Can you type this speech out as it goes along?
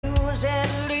knows,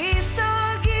 at least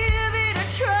I'll give it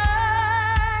a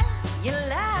try. You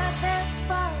light that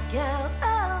spark out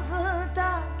of the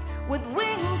dark with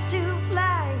wings to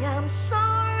fly. I'm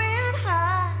soaring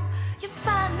high. You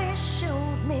finally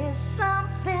showed me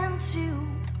something to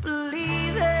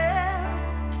believe in.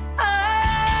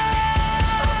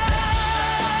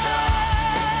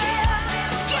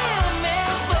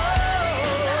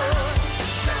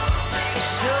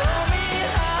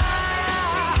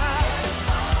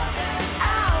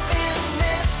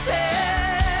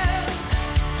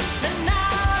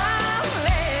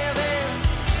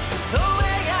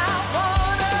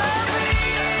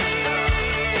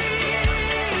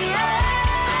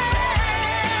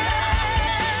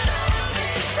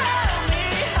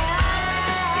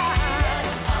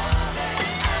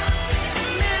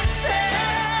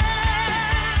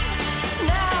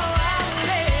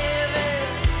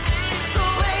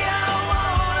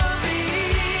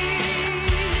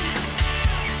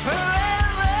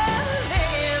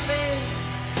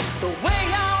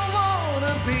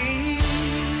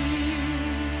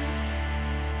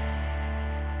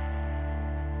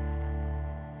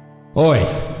 Oi,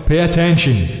 pay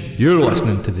attention. You're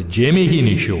listening to the Jamie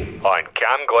Heaney Show on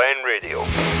Cam Glen Radio.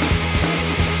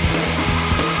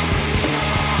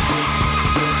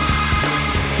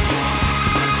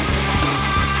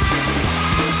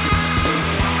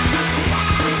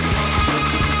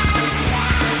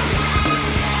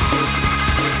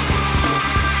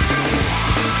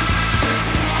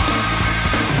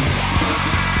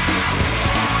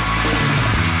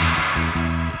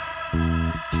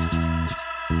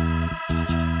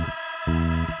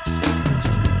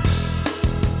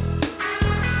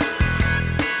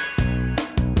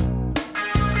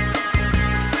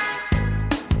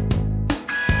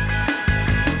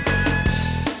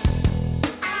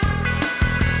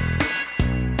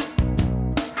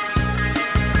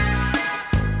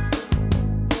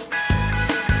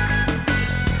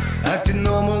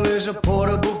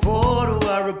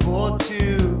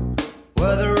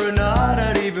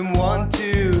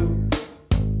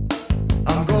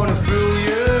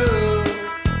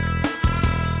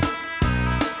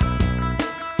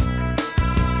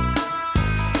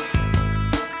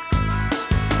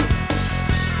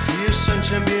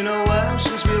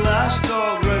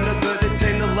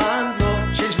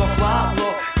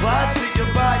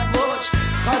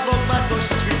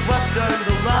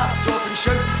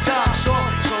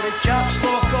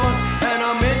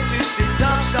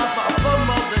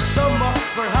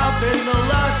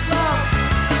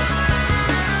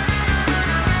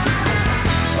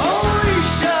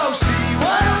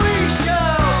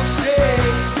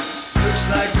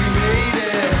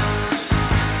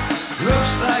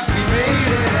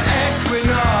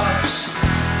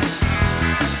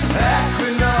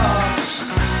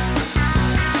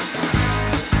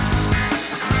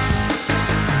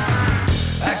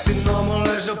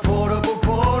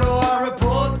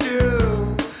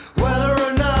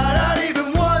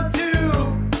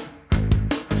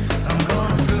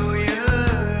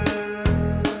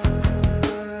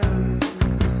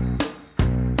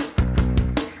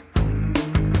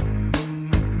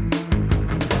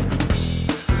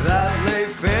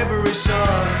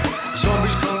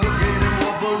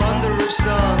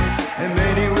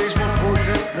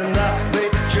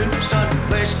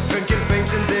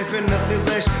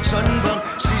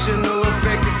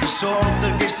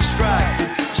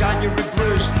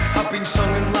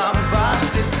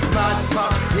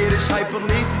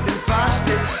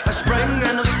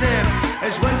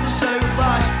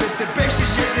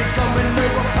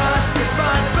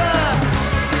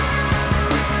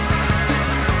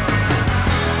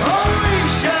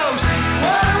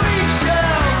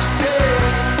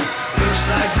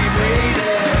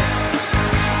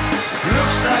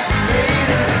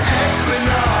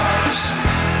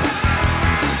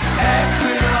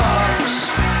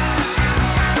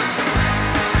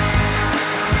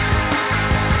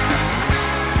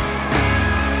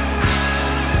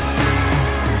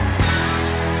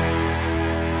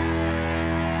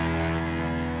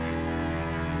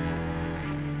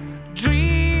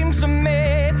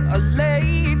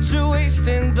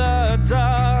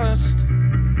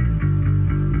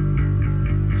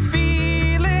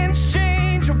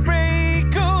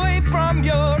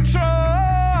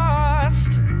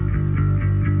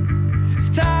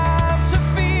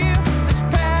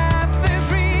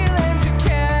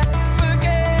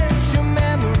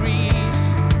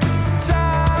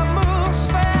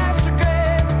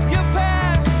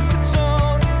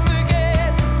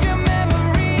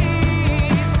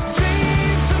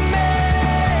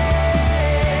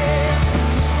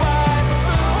 Why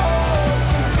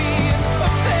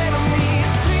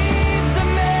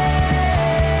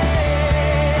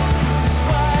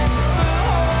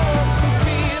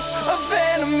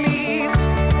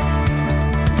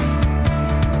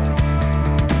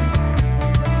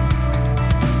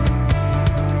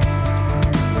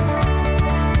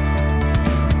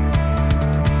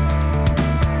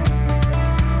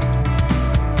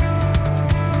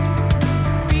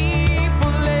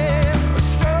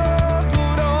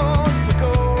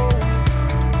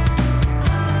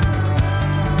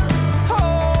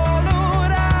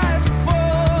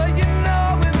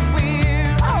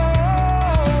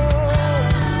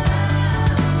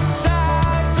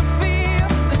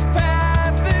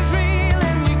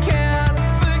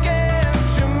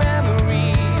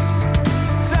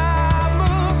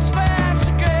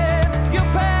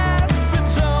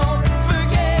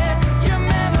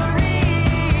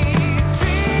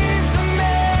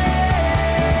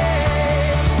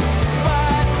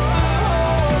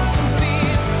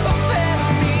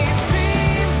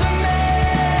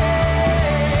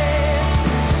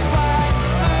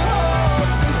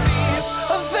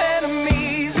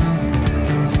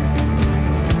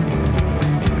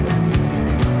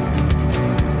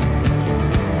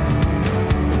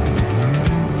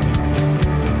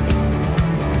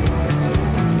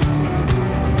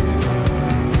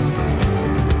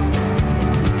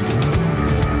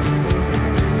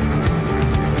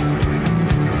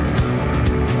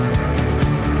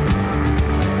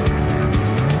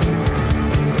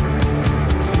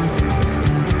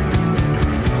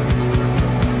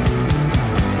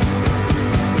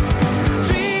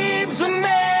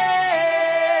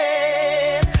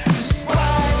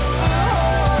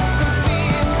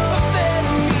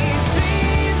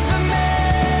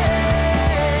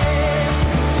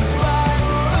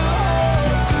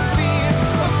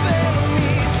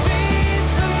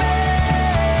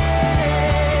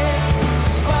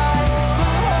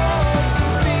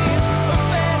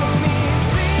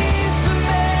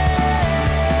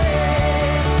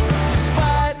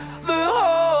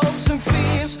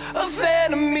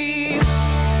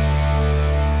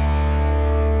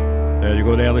There you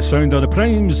go, the early sound of the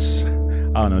Primes.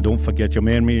 Oh no, don't forget your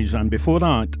mermaids. And before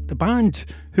that, the band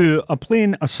who are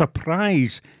playing a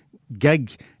surprise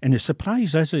gig. And the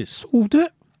surprise is it's sold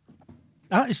out.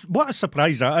 That is, what a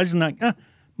surprise that is, isn't it?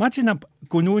 Imagine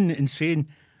going on and saying,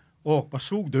 oh, we're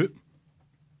sold out.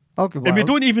 Okay, well, and we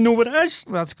don't even know what it is.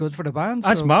 Well, that's good for the band.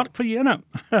 That's so. Mark for you, innit?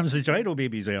 That was the Gyro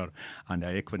Babies there. And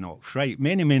the Equinox. Right,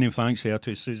 many thanks there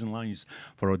to Susan Lyons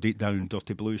for our Deep Down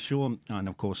Dirty Blues show. And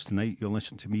of course, tonight you'll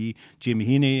listen to me, Jamie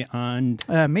Heaney, and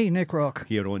me, Nick Rock.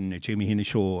 Here on the Jamie Heaney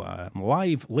show.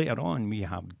 Live later on, we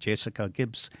have Jessica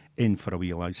Gibbs in for a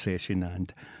wee live session,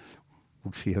 and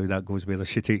we'll see how that goes, whether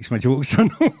she takes my jokes or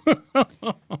not.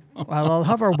 Well, I'll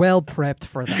have her well prepped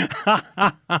for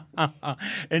that.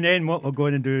 And then what we're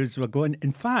going to do is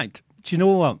in fact, do you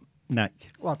know what,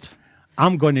 Nick? What?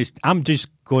 I'm just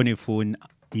going to phone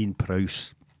Ian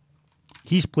Prowse.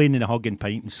 He's playing in the Hug and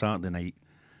Pint on Saturday night.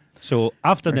 So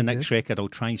after Very the next good. record, I'll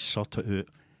try and sort it out,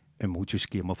 and we'll just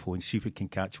give him a phone, see if we can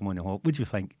catch him on the hop. What do you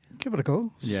think? Give it a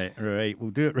go. Yeah, right. We'll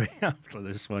do it right after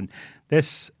this one.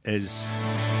 This is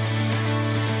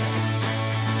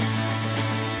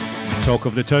Talk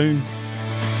of the Town,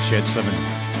 Shed 7.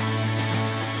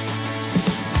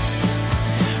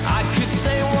 I could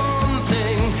say one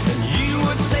thing and you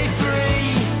would say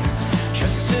three,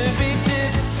 just to be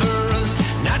different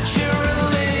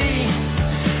naturally.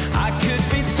 I could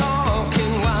be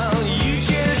talking while you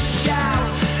just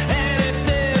shout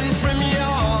anything from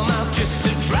your mouth just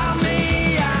to drown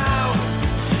me out.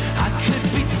 I could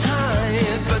be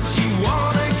tired, but you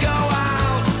wanna go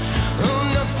out. Oh,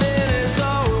 nothing is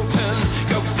open,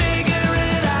 go figure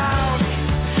it out.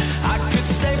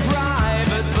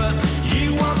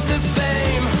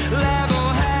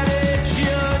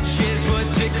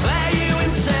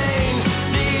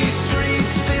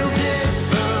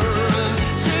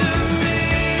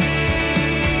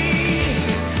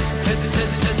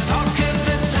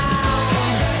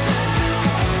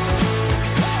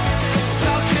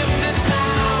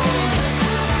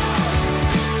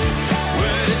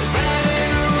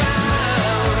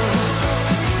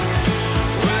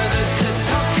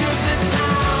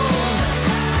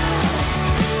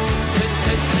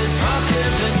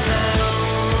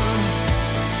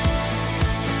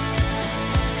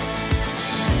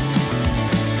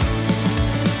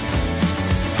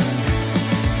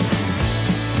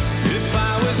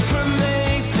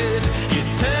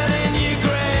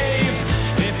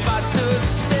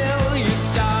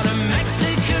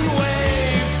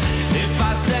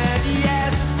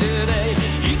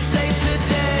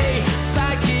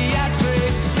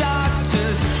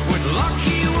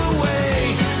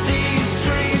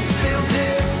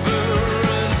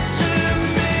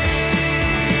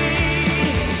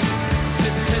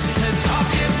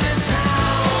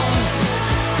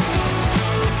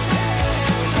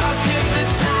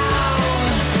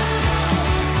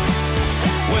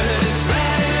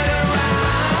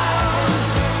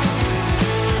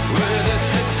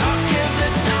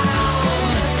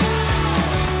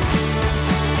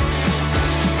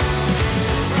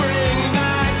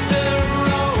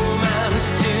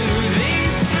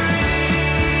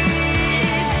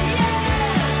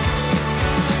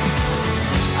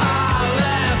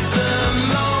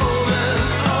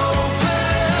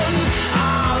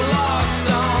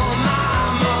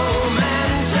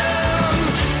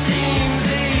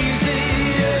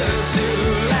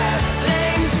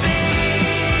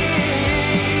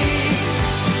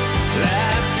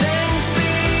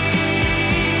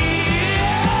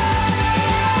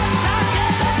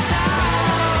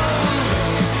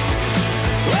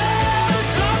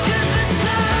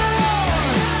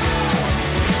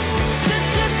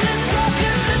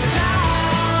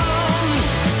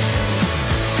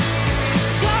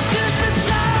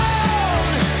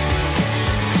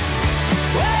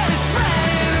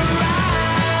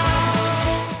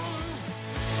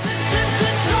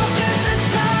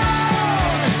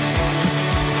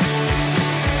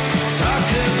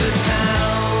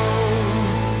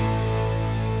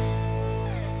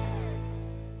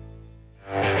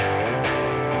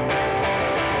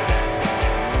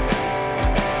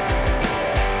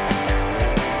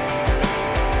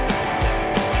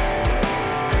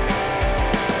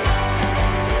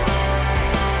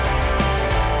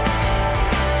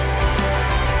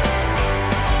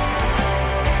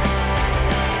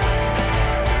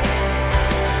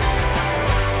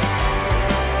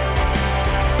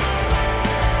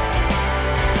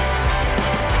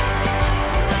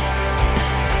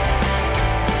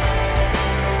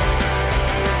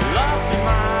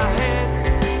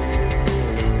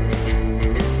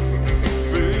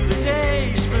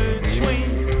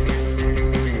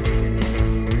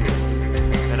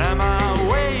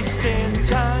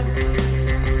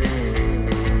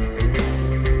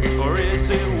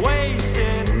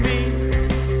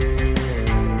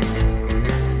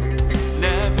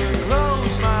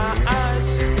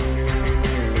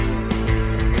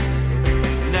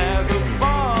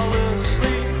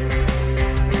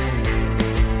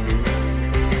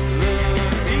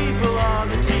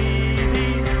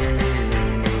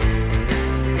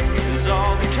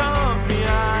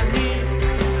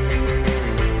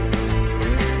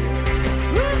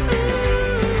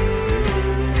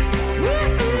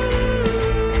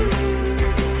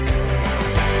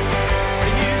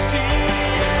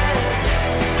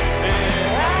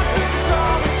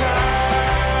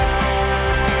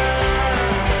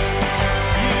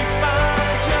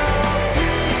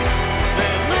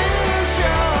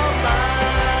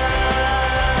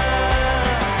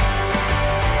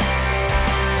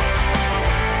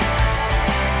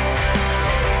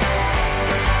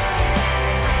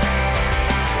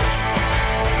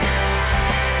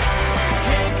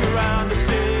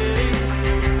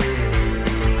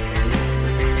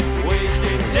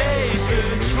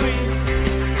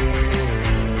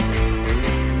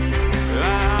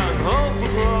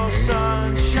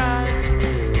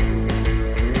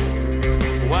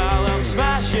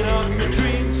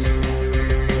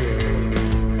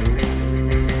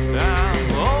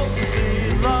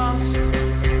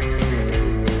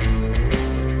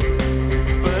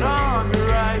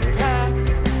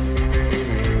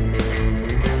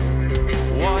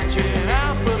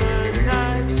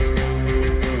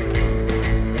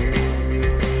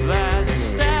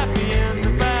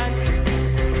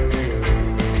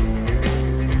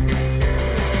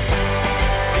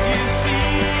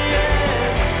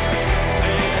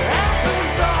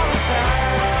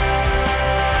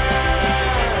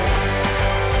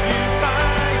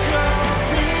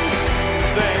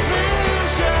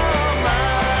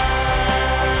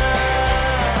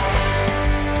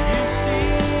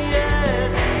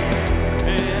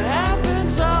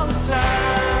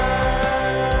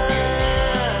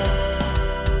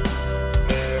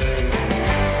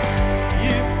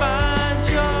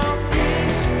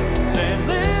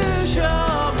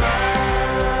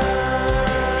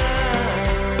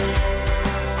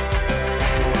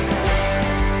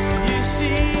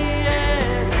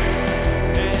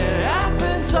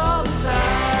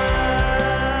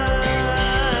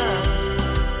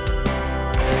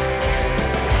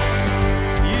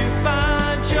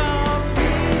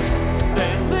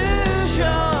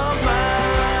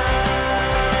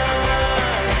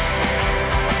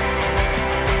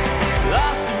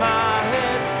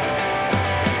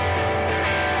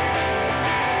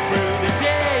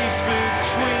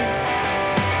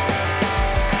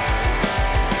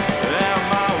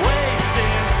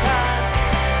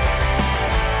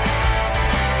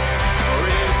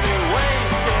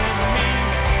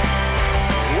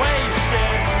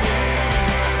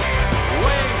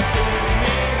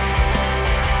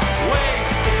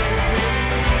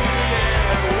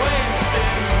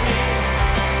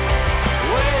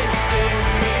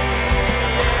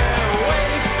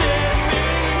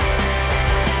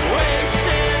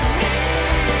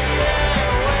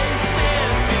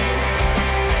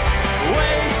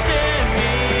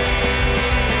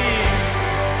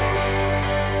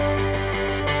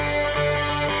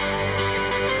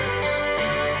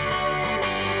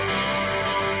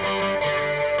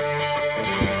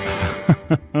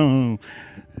 Oh,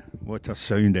 what a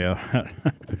sound there.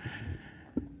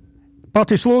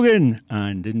 Party slogan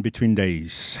and In Between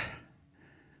Days.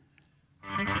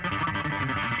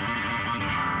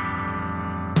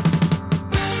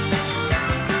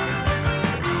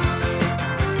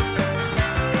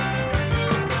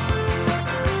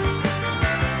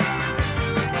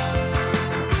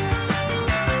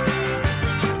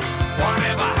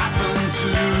 Whatever happened to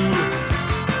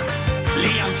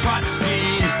Leon Trotsky?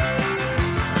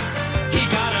 He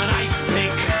got an ice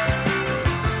pick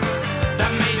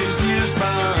that made his ears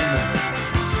burn.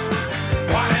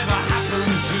 Whatever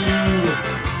happened to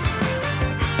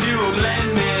dear old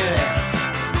Lenin,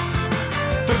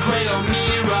 the great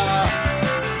O'Meara,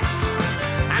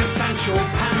 and Sancho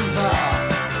Panza?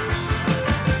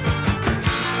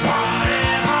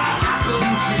 Whatever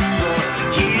happened to the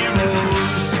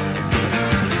heroes?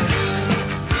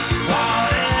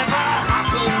 Whatever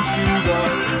happened to the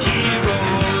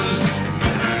heroes?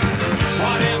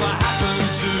 Whatever happened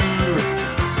to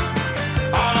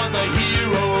all of the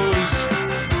heroes?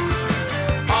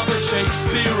 All the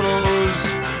Shakespeareos?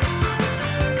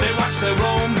 They watch their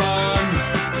own burn.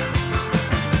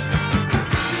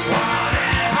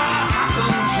 Whatever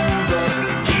happened to the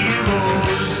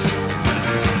heroes?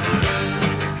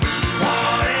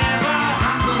 Whatever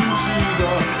happened to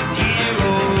the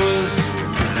heroes?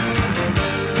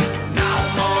 No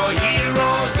more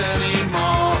heroes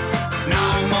anymore. No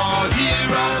more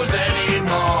heroes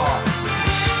anymore.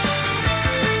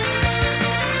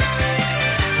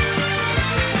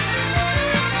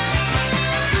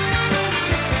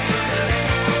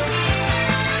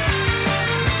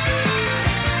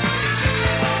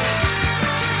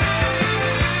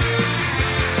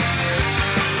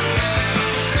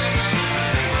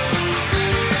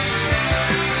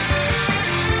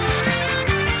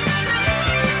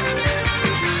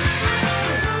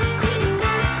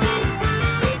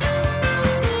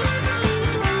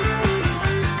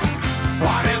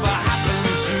 Whatever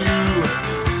happened to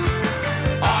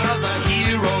all of the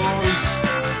heroes?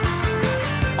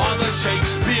 All the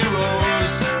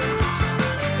Shakespeareos?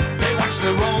 They watch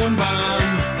their own burn.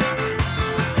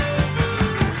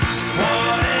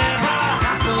 Whatever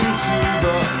happened to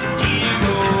the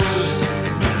heroes?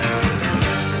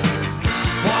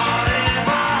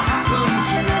 Whatever happened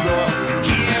to the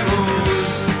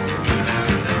heroes?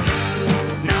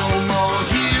 No more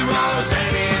heroes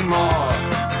anymore.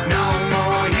 No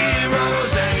more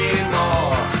heroes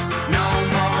anymore. No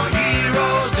more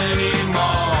heroes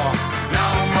anymore. No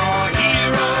more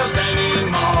heroes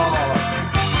anymore.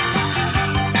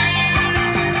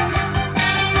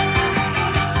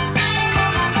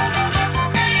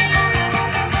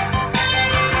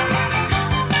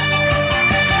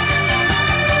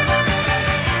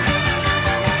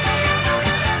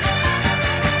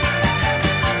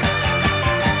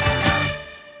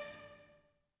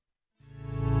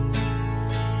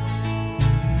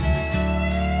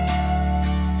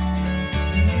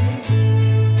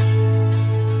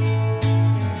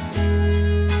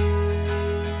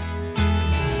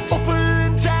 Up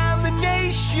and down the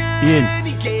nation, Ian.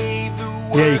 he gave the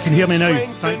Yeah, you can hear me now.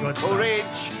 strength Thank and God for that.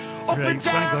 courage. Up Right, and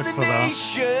thank down God the for that.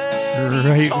 nation,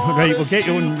 Right, he taught right, we'll us get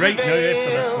you to on right now after this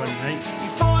prevail. one, right? He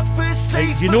fought for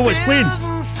safer you know what's playing?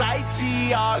 building sites.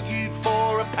 He argued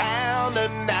for £1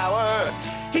 an hour.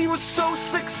 He was so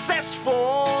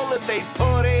successful that they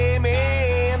put him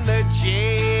in the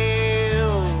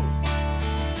jail.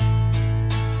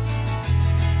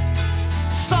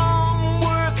 Some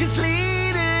workers'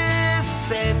 leaders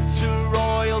sent to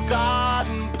royal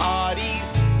garden parties.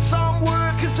 Some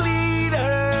workers'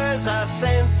 leaders are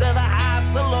sent to the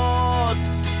House of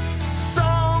Lords.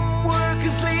 Some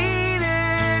workers'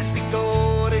 leaders, they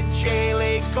go to jail,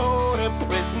 they go to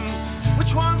prison.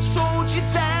 Which one sold you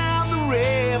down the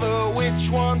river? Which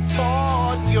one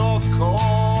fought your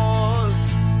cause?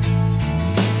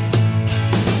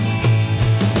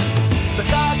 The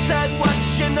guard said,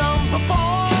 "What's your number,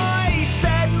 boy?" He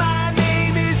said, "My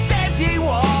name is Desi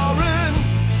Warren."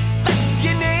 "That's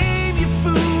your name, you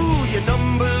fool. Your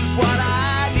number's what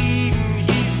I need." And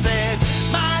he said,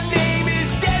 "My name is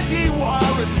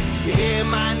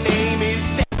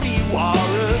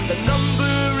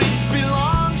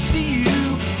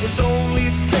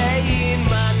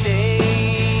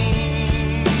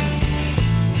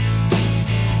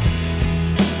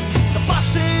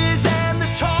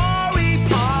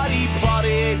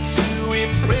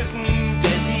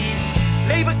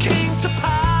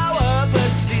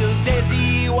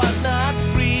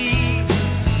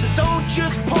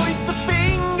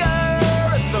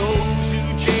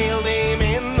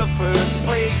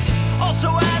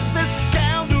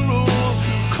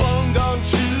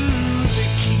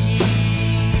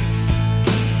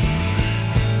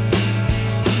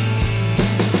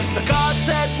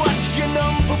what's your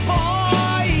number,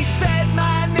 boy? He said,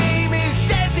 my name is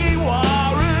Desi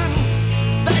Warren.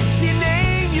 That's your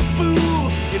name, you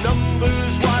fool. Your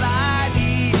number's what I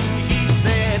need. He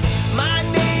said, my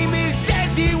name is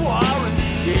Desi Warren.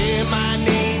 Yeah, my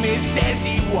name is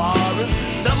Desi Warren.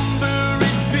 Number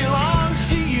it belongs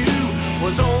to you.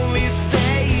 Was only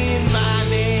saying my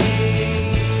name.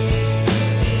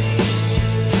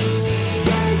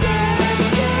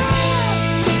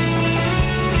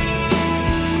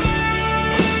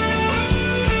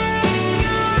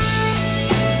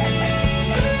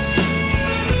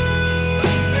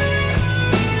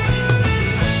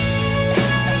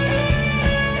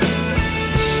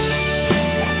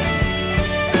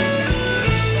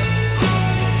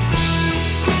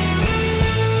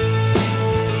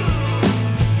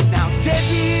 Now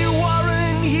Desi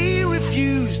Warren, he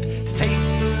refused to take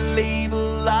the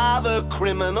label of a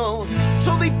criminal,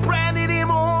 so they branded him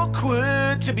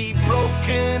awkward to be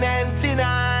broken and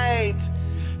denied.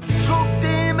 They drugged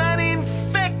him and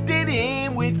infected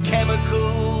him with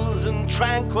chemicals and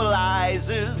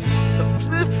tranquilizers.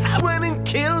 That's how went and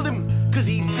killed him, cause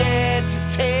he dared to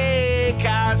take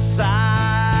our side.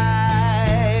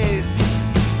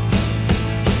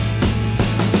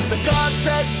 The guard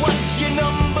said, what's your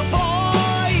number,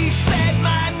 boy? He said,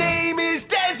 my name is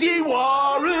Desi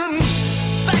Warren.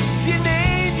 That's your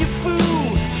name, you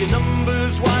fool. Your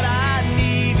number's what I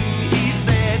need. He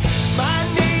said, my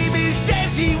name is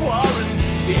Desi Warren.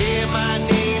 Yeah, my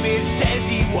name is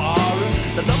Desi Warren.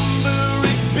 The number,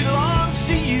 it belongs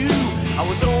to you. I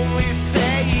was only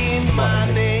saying my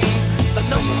name. The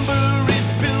number, it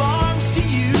belongs to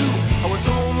you. I was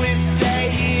only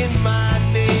saying my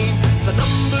name. The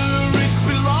number, it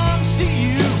belongs to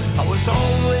you. I was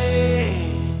only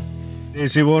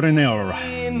Desi Warren there.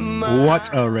 saying my What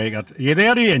a record. You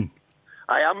there, Ian?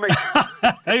 I am, mate.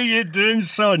 How you doing,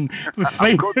 son? We,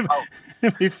 good, pal.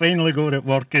 we finally got it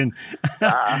working.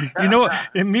 You know,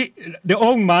 the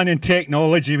old man and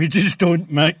technology, we just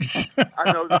don't mix.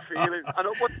 I know the feeling. I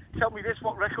know. Tell me this,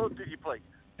 what record did you play?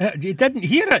 You didn't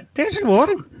hear it? Desi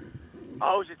Warren?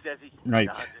 Oh, is it Desi? Right.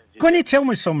 Nah, Desi. Going to tell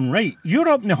me something, right? You're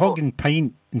up in the Hog and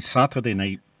Pint on Saturday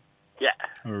night. Yeah.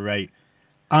 Right.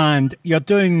 And you're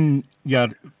doing your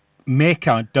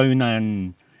Mecca down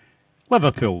in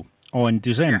Liverpool on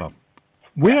December.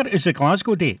 Where is the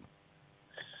Glasgow date?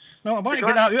 No, I want to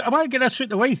get this out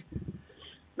the way.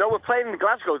 No, we're playing in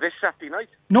Glasgow this Saturday night.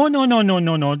 No.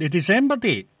 The December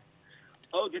date.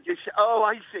 Oh, did you? Oh,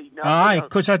 I see. No, Aye, no.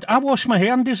 because I washed my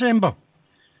hair in December.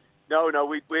 No,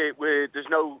 there's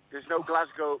no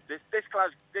Glasgow.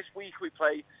 This week we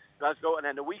play Glasgow, and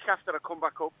then the week after I come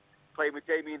back up playing with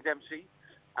Damien Dempsey,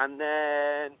 and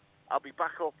then I'll be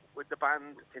back up with the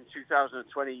band in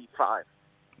 2025.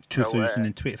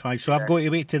 2025. So I've got to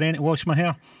wait till then to wash my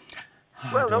hair.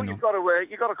 Well, no, you've got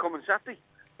to come on Saturday.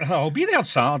 I'll be there on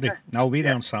Saturday. I'll be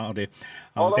there on Saturday.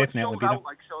 I'll Although definitely it's be there. sold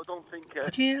out, so I don't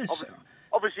think. Yes.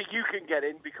 Obviously, you can get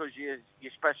in because you're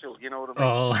special. You know what I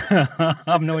mean? Oh,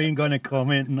 I'm not even going to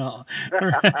comment on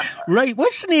that. Right,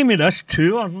 what's the name of this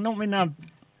tour?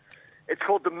 It's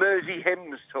called the Mersey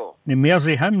Hymns Tour. The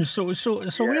Mersey Hymns. So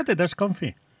where did this come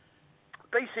from?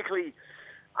 Basically,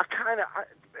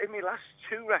 in my last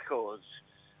two records,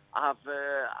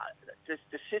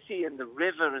 the city and the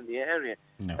river and the area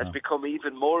has become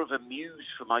even more of a muse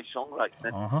for my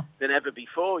songwriting than ever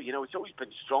before. You know, it's always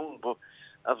been strong, but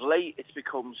of late it's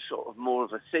become sort of more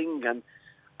of a thing, and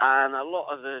a lot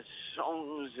of the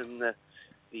songs and a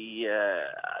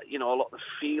lot of the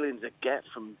feelings I get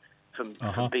from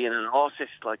being an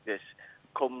artist like this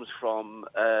comes from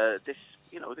this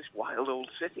wild old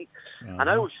city. And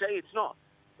I always say it's not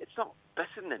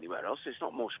better than anywhere else. It's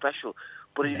not more special,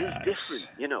 but it is different.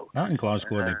 You know, that in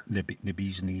Glasgow, the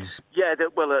bee's knees. Yeah, as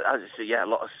I say, a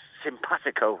lot of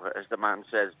simpatico, as the man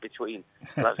says, between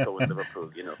Glasgow and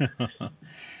Liverpool. You know.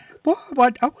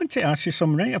 What I want to ask you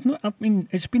something, right?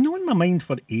 It's been on my mind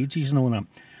for ages and all that.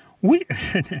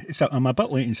 I'm a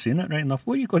bit late in saying it, right enough.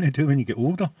 What are you going to do when you get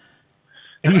older?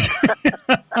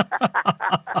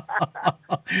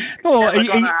 No, Never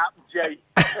gonna happen, Jay.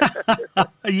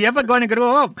 Are you ever going to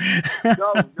grow up?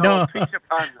 No. Peter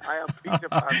Pan. I am Peter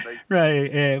Pan, mate.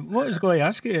 Right. What I was going to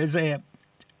ask you is,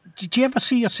 did you ever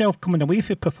see yourself coming away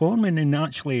from performing and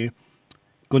actually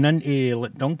going into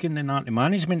like Duncan and that, the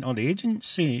management or the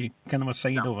agency kind of a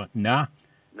side of it? Nah.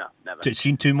 No, never. It's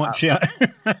seen too much yet.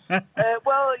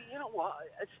 Well, you know what?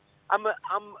 I'm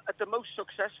at the most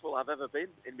successful I've ever been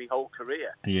in my whole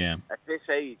career. Yeah. At this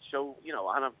age, so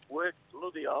and I've worked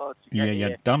bloody hard to get here.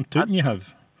 Yeah, damn tootin' you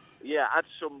have. Yeah, I had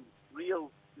some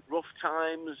real rough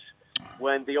times.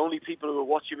 when the only people who were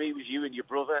watching me was you and your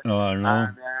brother. Oh, no.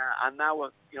 And now we're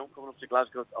coming up to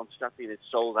Glasgow on Saturday and it's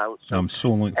sold out. So I'm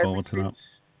so looking forward to that.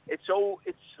 It's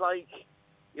like,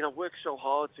 worked so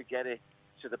hard to get it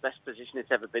to the best position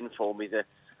it's ever been for me that,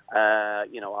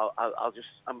 I'll just,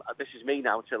 this is me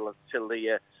now till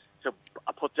I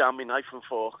put down my knife and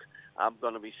fork. I'm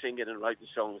going to be singing and writing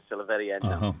songs till the very end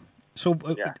now. So,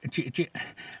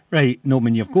 right,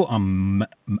 Norman, you've got a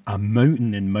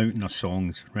mountain of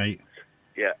songs, right?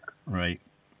 Yeah. Right.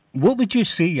 What would you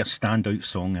say your standout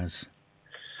song is?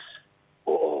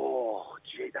 Oh,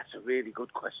 gee, that's a really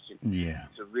good question. Yeah.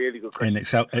 It's a really good question.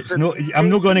 And it's not. I'm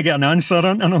not going to get an answer,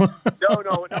 aren't I? No.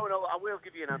 No. I will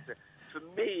give you an answer. For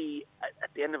me,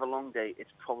 at the end of a long day,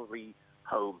 it's probably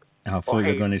Home. I thought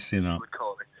you were going to say that. Would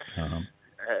call it. Uh-huh.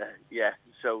 Yeah.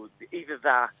 So either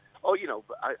that, or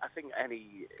but I think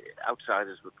any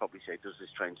outsiders would probably say, "Does this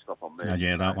train stop on Mersey?"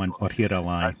 Yeah, that one. Or Here I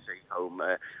Lie. I'd say Home.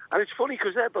 And it's funny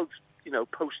because they're both,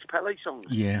 post Pele songs.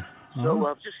 Yeah.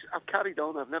 So I've carried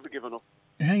on. I've never given up.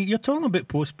 Hey, you're talking about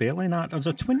post Pele and that. There's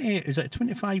a 20. Is it a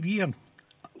 25 year?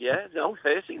 Yeah, no,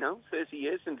 30 now. 30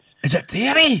 years since. Is it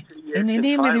 30? In the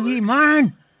name of the wee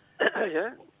man.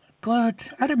 Yeah. God,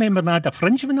 I remember I had a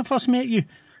fringe when I first met you.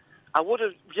 I would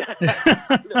have, yeah.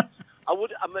 Because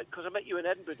I met you in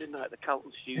Edinburgh, didn't I, at the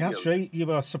Carlton Studio? That's right. You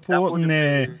were supporting.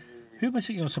 Who was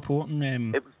it you were supporting?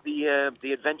 It was the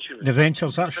Adventurers. The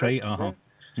Adventures. That's right.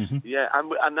 Mm-hmm. Yeah,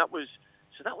 and that was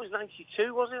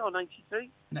 92, was it, or 93?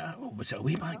 No, was it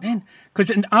way back then?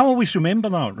 Because I always remember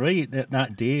that, right?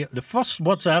 That day, the first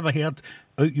words I ever heard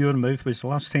out your mouth was the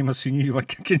last time I seen you were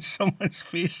kicking someone's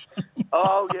face.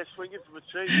 Oh yeah, swinging from a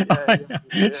tree.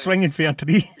 Yeah. Swinging for a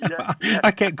tree. Yeah.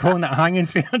 I kept calling it hanging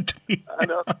for a tree. I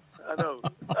know.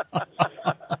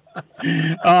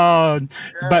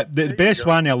 But the best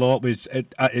one a lot was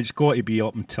it's got to be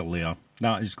Up Until There.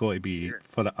 That has got to be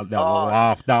for the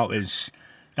laugh. That was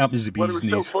the bee's Well, it was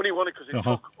knees. so funny, wasn't it? Because it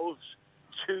took us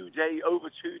over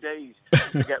 2 days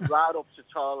to get right up to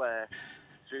Tarlaire,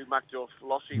 to Macduff,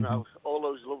 Lossiemouth, all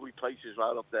those lovely places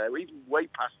right up there. We're even way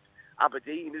past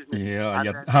Aberdeen, isn't it?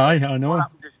 Yeah. Hi, I know. What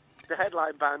happened is the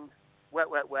headline band, Wet,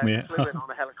 Yeah. flew in on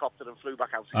a helicopter and flew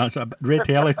back out. That's a red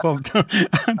helicopter.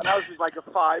 And that was just like a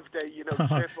 5-day,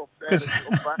 trip up there and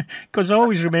come back. Because I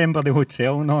always remember the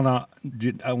hotel and all that.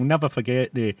 I'll never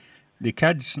forget the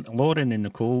kids, Lauren and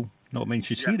Nicole. Not mean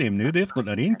you see them now. They've got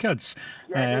their own kids.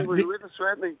 Yeah, they were with us,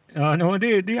 weren't they? I know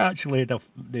they actually had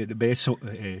the best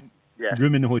Yeah.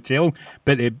 room in the hotel.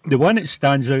 But the one that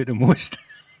stands out the most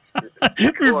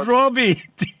with Robbie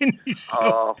doing his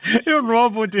socks.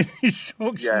 Robbo doing his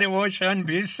socks in the wash hand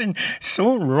basin.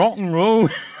 So rock and roll.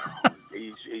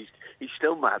 He's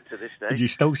still mad to this day. Did you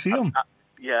still see him?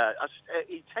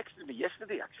 He texted me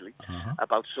yesterday actually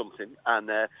about something,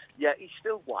 and he's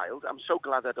still wild. I'm so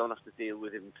glad I don't have to deal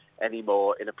with him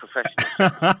anymore in a professional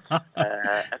sense. I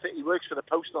think he works for the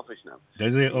post office now.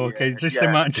 Does he? Okay,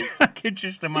 imagine. I could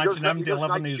just imagine him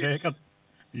delivering his record.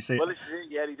 Well,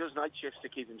 he does night shifts to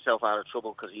keep himself out of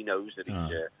trouble because he knows that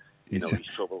he's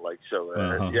trouble. Like so,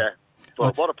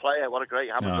 But what a player! What a great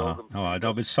Hamilton.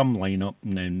 That was some lineup,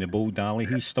 and then the Bold Alley.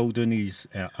 He's still doing his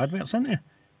adverts, isn't he?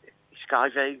 Sky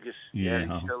Vegas. He's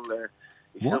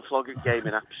still flogging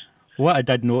gaming apps. What I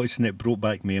did notice, and it brought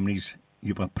back memories.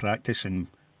 You were practicing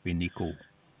with Nico.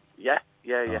 Yeah.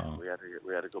 We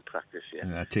had a good practice.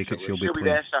 Yeah. I take it she'll be playing.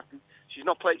 There Saturday. She's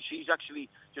not playing. She's actually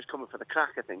just coming for the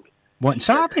crack, I think. What,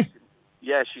 Saturday?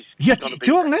 Yeah, she's. You're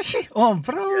joking, is she? Oh,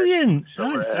 brilliant!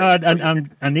 Yeah.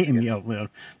 I need to meet up with her.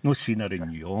 No seen her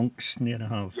in Yonks, near I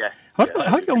have. Yeah.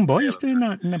 Her young boy's doing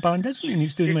that in the band, isn't he? And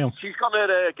he's doing well. She's going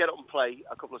to get up and play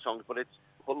a couple of songs, but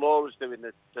Laura's doing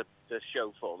the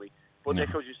show for me. But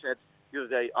Nico just said the other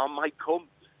day, I might come.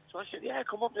 So I said, yeah,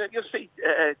 come up. You'll see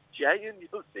Jay and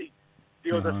you'll see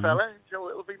the other fella. So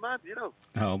it'll be mad,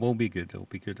 Oh, it will be good. It'll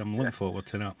be good. I'm looking forward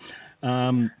to that.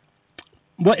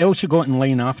 What else you got in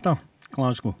line after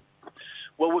Glasgow?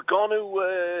 Well, we've got,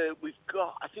 I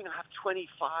think I have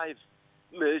 25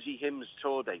 Mersey Hymns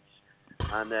tour dates.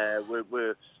 And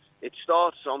it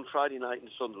starts on Friday night in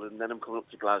Sunderland, and then I'm coming up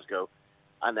to Glasgow.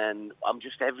 And then I'm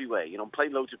just everywhere. I'm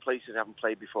playing loads of places I haven't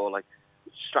played before, like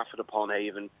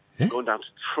Stratford-upon-Avon, going down to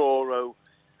Truro,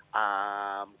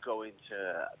 going to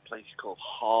a place called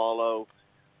Harlow.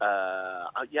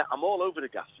 I'm all over the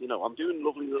gaff. I'm doing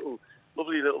lovely little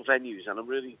venues, and I'm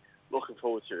really looking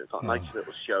forward to it. It's got a nice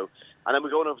little show. And then we're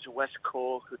going over to West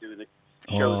Cork. We're doing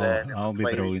a show there. I'll be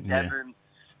brilliant, Devon,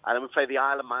 and then we play the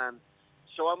Isle of Man.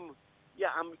 So I'm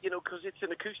because it's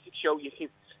an acoustic show.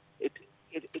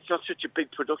 It's not such a big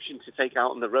production to take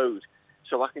out on the road,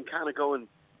 so I can kind of go and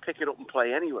pick it up and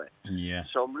play anywhere. Yeah.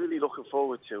 So I'm really looking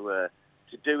forward to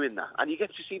to doing that. And you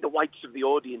get to see the whites of the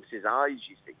audience's eyes,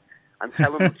 you see, and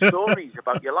tell them stories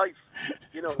about your life.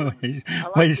 You know,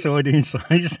 white audience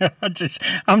eyes.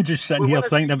 I'm just sitting here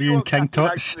thinking of you and King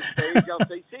Tut's. I'll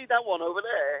say, see that one over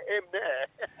there, him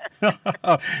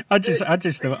there. I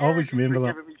just always remember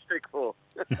that. Giving me stick for.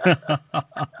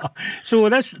 So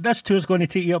this tour's going to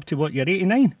take you up to what, you're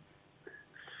 89?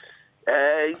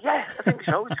 Yeah, I think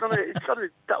so.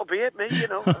 That'll be it, mate. You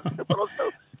know, but I'll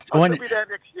still be there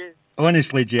next year.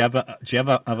 Honestly, do you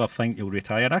ever think you'll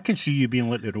retire? I can see you being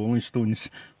like the Rolling Stones.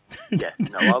 Yeah,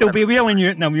 no, they'll be wheeling you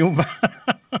out in a wheelbarrow.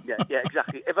 yeah,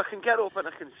 exactly. If I can get up and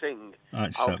I can sing,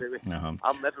 I'll do it. No.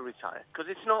 I'll never retire because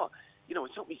it's not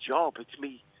my job. It's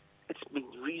me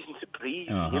reason to breathe.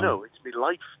 You know, it's my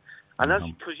life. And that's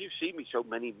because you've seen me so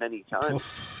many times.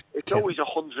 It's always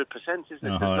 100%, isn't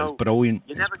it? It's brilliant.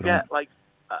 You never get like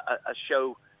a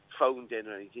show phoned in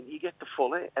or anything. You get the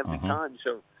full it every time.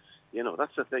 So, you know,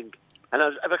 that's the thing. And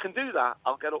if I can do that,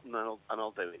 I'll get up and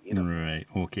I'll do it. You know. Right.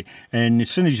 Okay. And as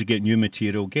soon as you get new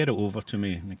material, get it over to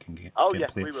me, and I can get. Oh yeah,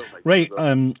 play. we will. Mate.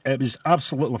 Right. It was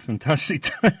absolutely fantastic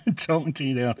talking to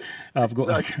you there. I've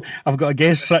got a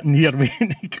guest sitting here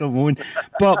waiting to come on.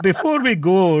 But before we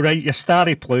go, right, your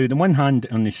Starry Plough. The one hand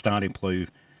on the Starry Plough.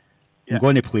 I'm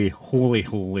going to play Holy,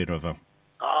 Holy River.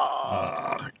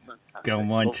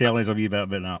 Come on, tell us a wee bit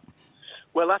about that.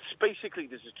 Well, that's basically,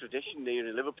 there's a tradition here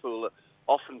in Liverpool that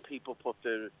often people put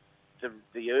the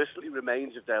earthly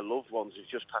remains of their loved ones who've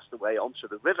just passed away onto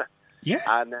the river. Yeah.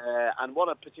 And what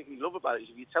I particularly love about it is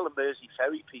if you tell the Mersey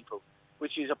Ferry people,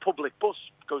 which is a public bus,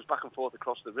 goes back and forth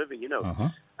across the river, you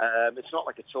know. It's not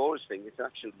like a tourist thing, it's an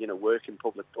actual, working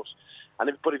public bus.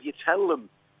 But if you tell them,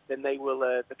 then they will,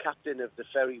 the captain of the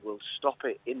ferry will stop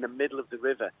it in the middle of the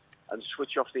river and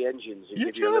switch off the engines. And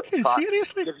You're joking,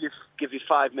 seriously? Give you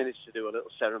 5 minutes to do a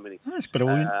little ceremony. That's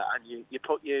brilliant. And you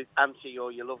put your auntie or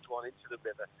your loved one into the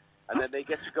river, and then they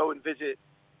get to go and visit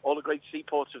all the great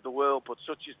seaports of the world, but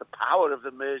such is the power of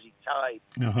the Mersey tide,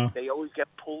 they always get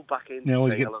pulled back in. They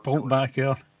always get pulled back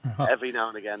here. Every now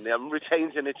and again. They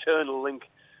retains an eternal link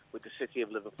with the city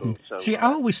of Liverpool. So, see, I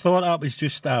always thought that was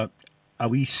just a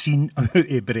wee scene out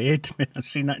of bread. I've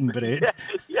seen it in bread.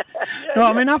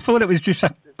 I mean, I thought it was just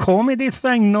a comedy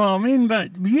thing, know what I mean?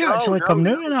 But you actually come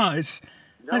out of that.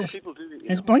 People do it.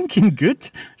 It's blinking good.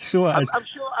 So I'm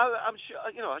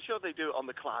sure they do it on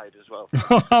the Clyde as well.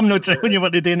 I'm not telling you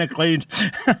what they do in the Clyde.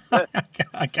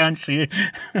 I can't see it.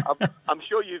 I'm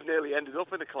sure you've nearly ended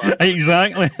up in a Clyde.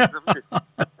 Exactly.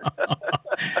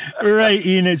 Right,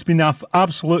 Ian, it's been an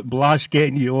absolute blast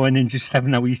getting you on and just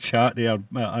having a wee chat there.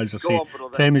 As I say,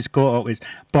 time has caught up with us.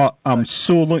 But I'm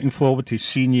so looking forward to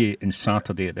seeing you on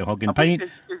Saturday at the Hug and Pint.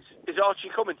 Is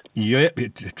Archie coming? Yeah,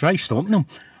 try stopping them.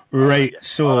 Right,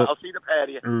 so I'll see the pair of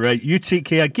you. Right, you take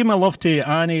care. Give my love to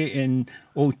Annie and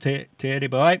old Terry,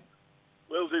 bye.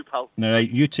 Will do, pal. Right,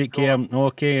 you take care.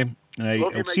 Okay. Right,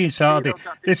 I'll see you Saturday.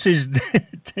 This is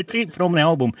the tape from the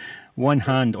album One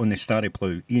Hand on the Starry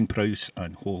Plough, Ian Prowse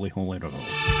and Holy, Holy River.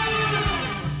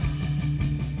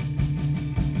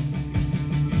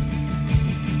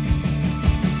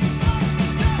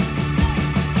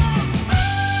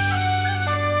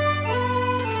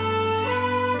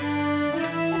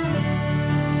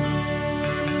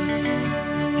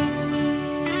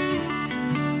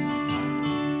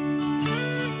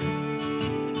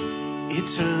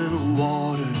 Eternal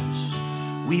waters,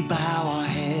 we bow our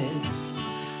heads.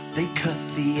 They cut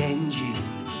the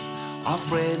engines, our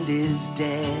friend is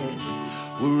dead.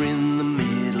 We're in the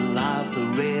middle of the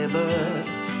river.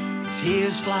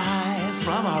 Tears fly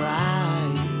from our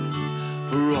eyes.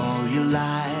 For all your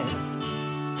life,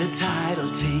 the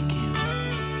tide'll take you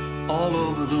all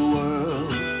over the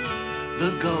world.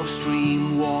 The Gulf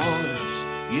Stream waters,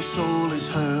 your soul is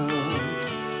hurled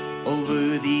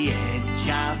over the edge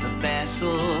of the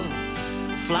vessel,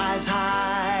 flies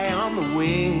high on the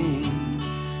wing,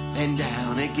 then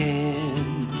down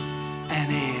again.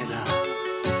 And in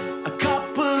a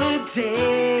couple of days,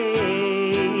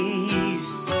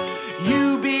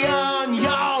 you'll be on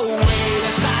your way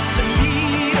to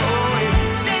Sausalito,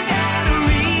 then down to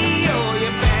Rio,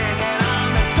 you're banging on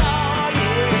the door,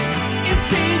 in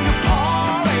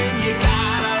Singapore, and you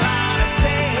got a lot to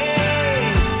say.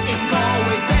 In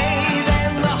Galway Bay,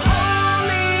 then the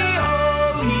holy,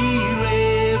 holy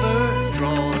river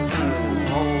draws you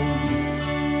home.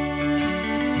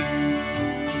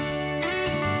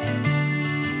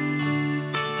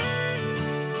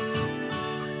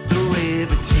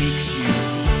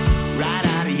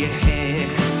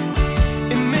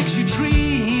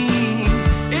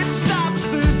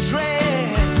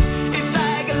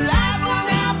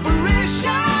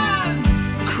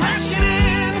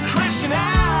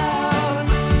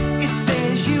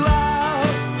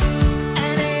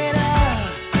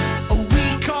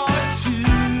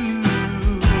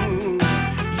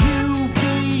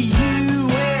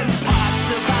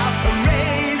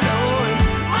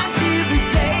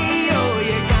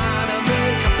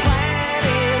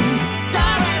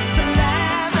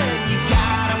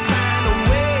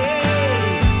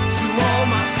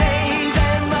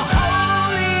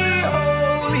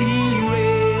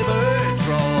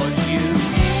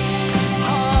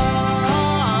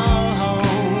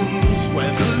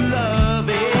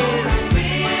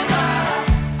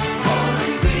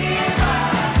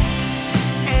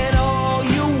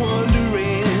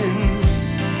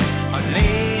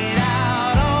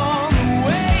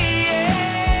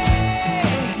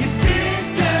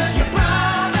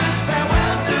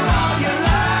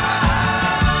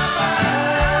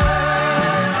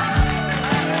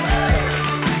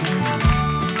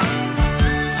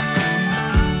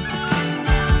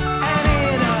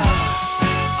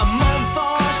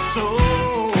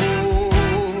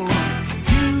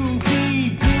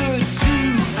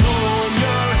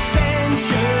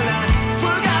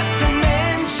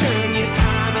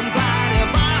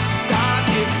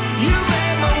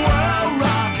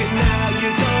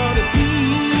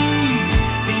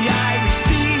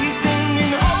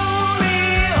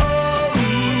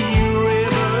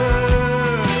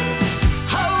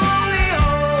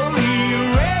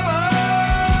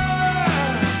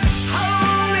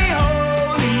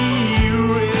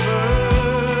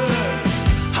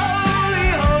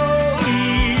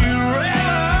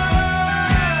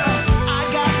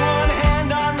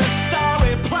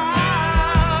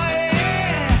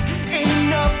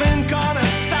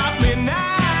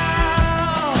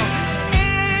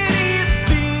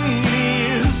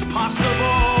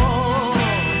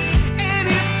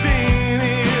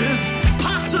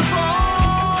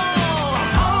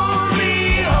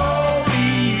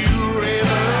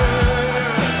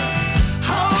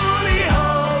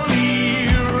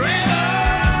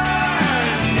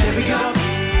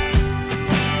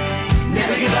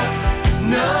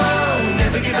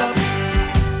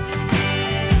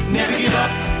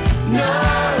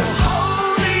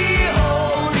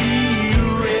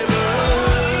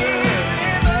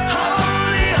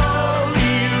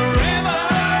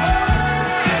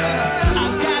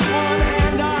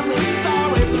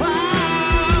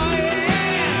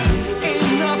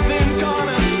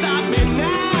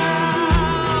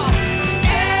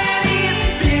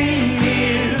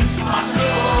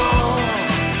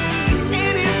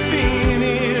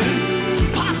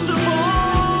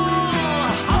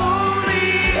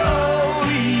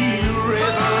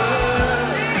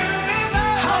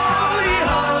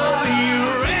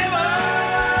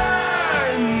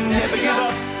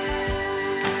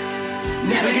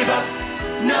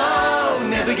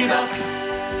 never give up.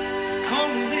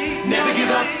 Never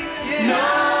give up.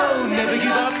 No, never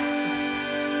give up.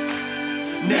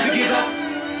 Never give up.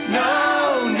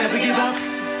 No, never give up.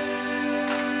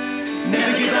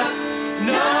 Never give up.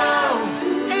 No.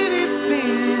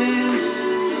 Anything is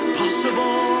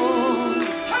possible.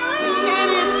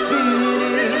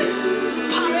 Anything is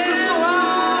possible.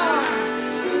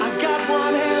 I got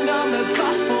one hand on the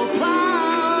gospel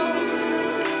plow.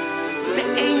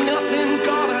 There ain't nothing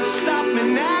gonna stop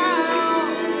me now.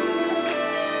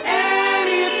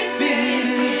 Anything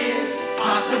is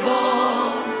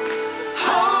possible.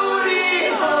 Holy,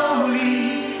 holy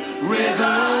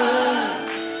river.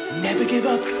 Never give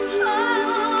up.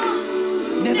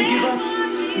 Never give up.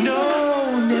 No,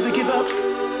 never give up.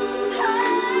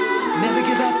 Never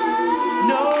give up.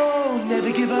 No,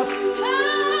 never give up.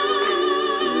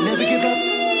 Never give up.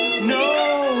 No,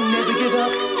 never give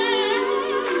up.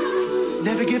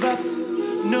 Never give up.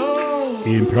 No.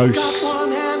 Ian Prowse. Got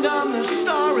one hand on the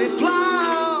storied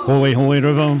plow. Holy, holy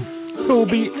river. Will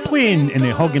be playing in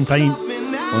the Hog and Pint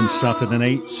on Saturday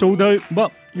night. Sold out,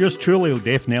 but yours truly will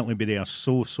definitely be there.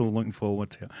 So looking forward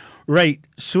to it. Right,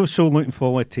 so looking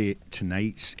forward to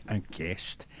tonight's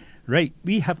guest. Right,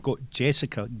 we have got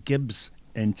Jessica Gibbs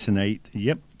in tonight.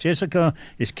 Yep, Jessica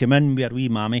has come in with her wee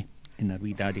mammy and her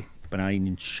wee daddy, Brian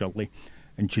and Shirley.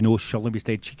 And do you know Shirley was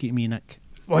dead cheeky to me, Nick?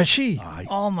 Was she? Aye.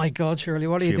 Oh my God, Shirley,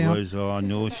 what are you doing? She was, oh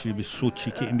no, she was so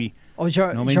cheeky to me. Oh,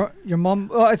 your mum.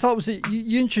 Oh, I thought it was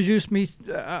you introduced me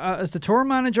as the tour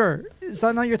manager. Is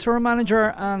that not your tour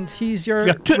manager? And he's your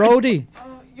roadie.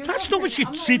 That's not what she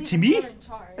said to me.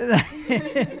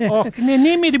 Oh, can they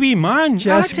name me the wee man?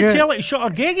 Jessica, I had to tell her to shut her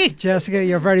geggy. Jessica,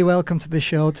 you're very welcome to the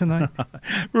show tonight.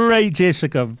 Right,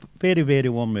 Jessica, very, very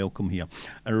warm welcome here.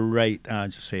 Right,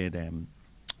 as I said,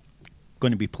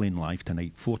 going to be playing live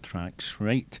tonight, 4 tracks,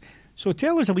 right? So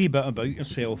tell us a wee bit about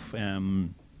yourself.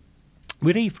 Where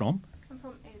are you from? I'm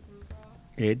from Edinburgh.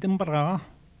 Edinburgh.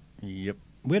 Yep.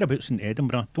 Whereabouts in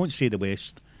Edinburgh? Don't say the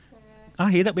west. I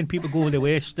hate it when people go to the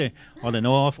west or the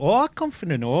north. Oh, I come from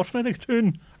the north of the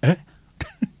town. I'm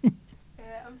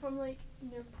from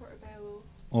near Portobello.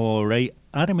 All right.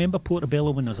 I remember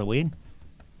Portobello when I was away.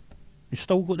 You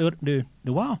still got the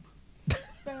what?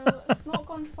 Well, it's not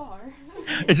gone far.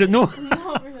 Is it not?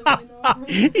 Not really, no.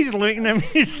 He's looking at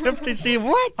me as if to say,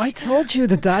 what? I told you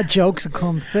the dad jokes have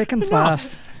come thick and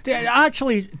fast.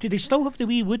 Actually, do they still have the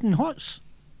wee wooden huts?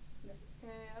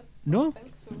 No? I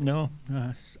think so. No.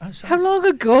 How long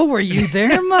ago were you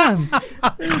there, man?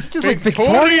 It's just like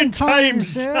Victorian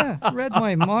times. Yeah, read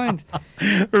my mind.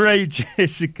 Right,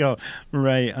 Jessica.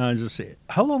 Right, as I say,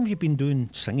 how long have you been doing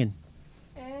singing?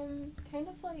 Kind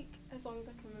of as long as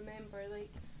I can remember.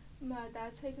 My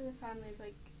dad's side of the family is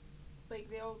like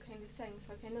they all kind of sing,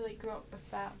 so I kind of grew up with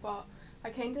that. But I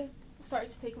kind of started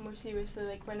to take it more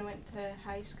seriously when I went to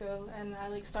high school, and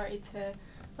I started to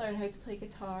learn how to play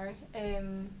guitar.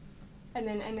 And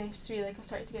then in S3, I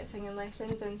started to get singing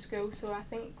lessons in school. So I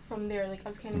think from there, I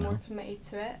was kind of more committed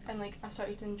to it, and I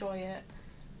started to enjoy it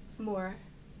more.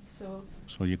 So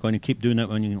you're going to keep doing it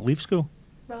when you leave school?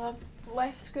 Well, I've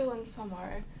left school in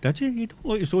summer. Did you? You don't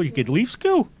look as though you could leave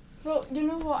school. Well, you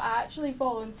know what? I actually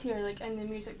volunteer in the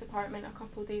music department a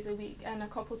couple of days a week, and a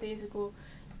couple of weeks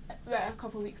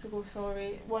ago,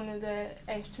 one of the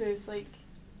S2s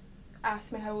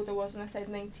asked me how old I was, and I said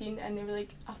 19, and they were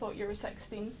like, I thought you were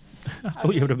 16. I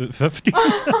thought you were about 50.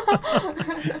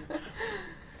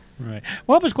 Right.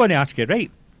 Well, I was going to ask you,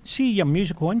 right, see your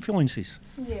musical influences.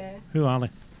 Yeah. Who are they?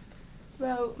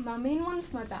 Well, my main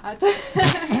one's my dad.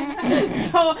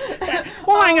 So...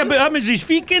 hang about him as his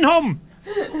feet can hum.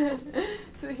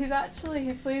 So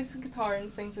he plays guitar and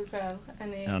sings as well.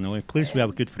 And I know, he plays with a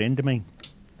good friend of mine.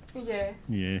 Yeah.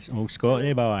 Yes, old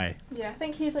Scotty boy. Yeah, I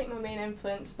think he's my main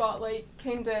influence, but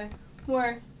kind of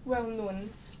more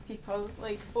well-known people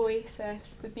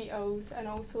Oasis, the Beatles, and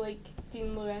also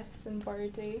Dean Lewis and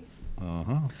Birdie.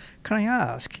 Can I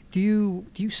ask, do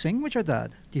you sing with your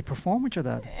dad? Do you perform with your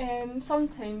dad?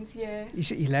 Sometimes, yeah.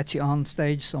 He lets you on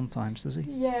stage sometimes, does he?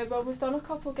 Yeah, well, we've done a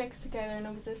couple gigs together, and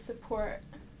I was his support.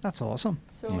 That's awesome.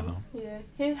 So, yeah.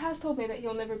 He has told me that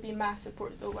he'll never be my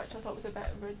support, though, which I thought was a bit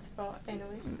rude, but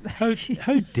anyway. How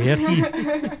dare he?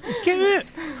 Get out!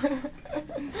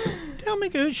 Tell me,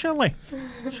 get out, Shirley.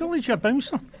 Shirley's your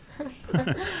bouncer.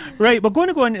 Right, we're going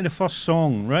to go into the first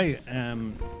song, right?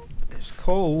 It's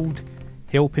called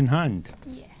Helping Hand.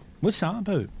 Yeah. What's that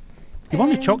about? You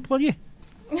weren't chucked, were you?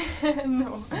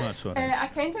 No. That's all right. I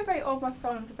kind of write all my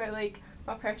songs about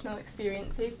my personal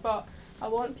experiences, but I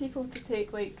want people to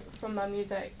take from my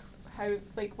music how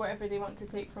whatever they want to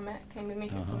take from it, kind of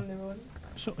make it from their own.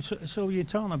 So you're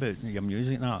talking about your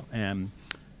music now.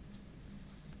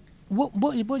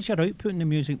 What's your output in the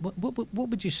music? What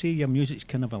would you say your music's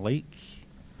kind of like?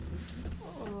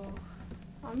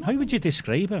 How would you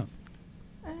describe it?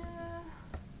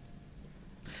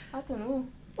 I don't know.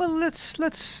 Well, let's.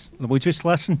 We'll just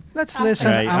listen. Let's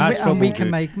listen, Right, and we can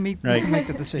do. make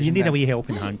the decision. You need a then. wee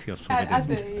helping hand here. So I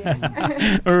do,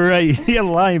 yeah. Right, here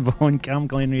live on Cam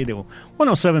Glen Radio,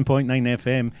 107.9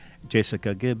 FM.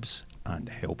 Jessica Gibbs and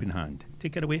Helping Hand.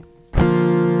 Take it away.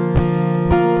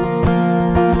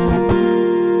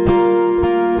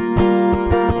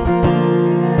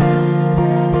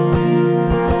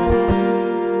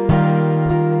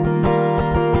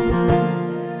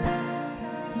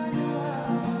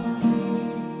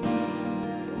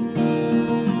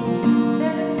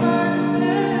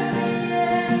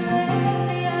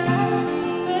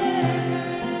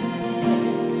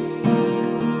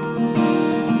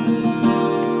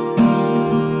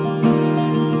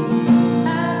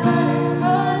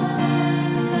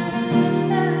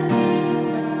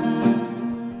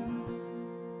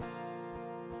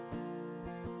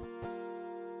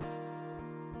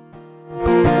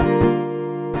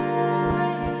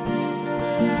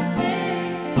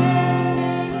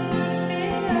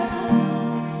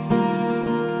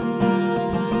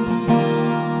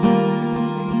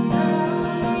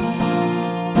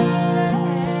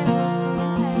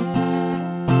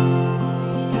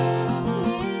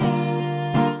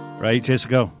 Right,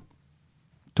 Jessica.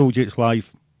 Told you it's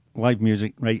live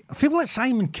music. Right, I feel like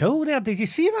Simon Cowell there. Did you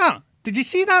see that? Did you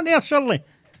see that there, Shirley?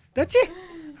 Did you?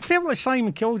 I feel like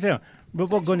Simon Cowell's there. But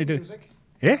what we're going to do? Music.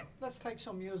 Yeah. Let's take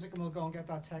some music and we'll go and get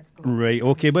that technical. Right.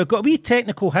 Okay. We've got a wee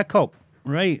technical hiccup.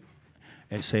 Right.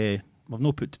 It's we've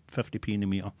not put 50p in the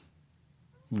meter.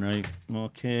 Right.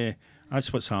 Okay.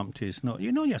 That's what's happened to us. No,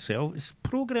 you know yourself. It's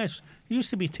progress. It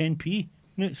used to be 10p.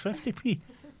 Now it's 50p.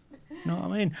 Know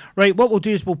what I mean? Right, what we'll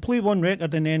do is we'll play one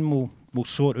record and then we'll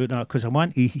sort out that, because I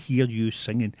want to hear you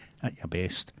singing at your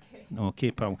best. Okay,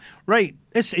 pal. Right,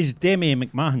 this is Demi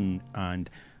McMahon and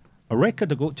a record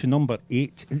that got to number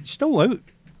 8. It's still out.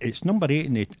 It's number 8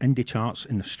 in the indie charts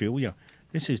in Australia.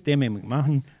 This is Demi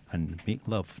McMahon and Make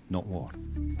Love, Not War.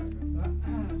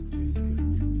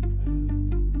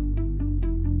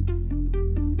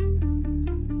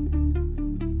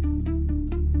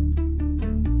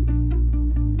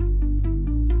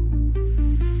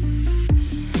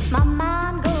 My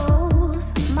mind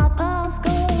goes, my pulse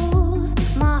goes,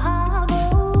 my heart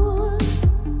goes.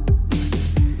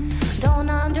 Don't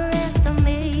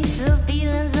underestimate the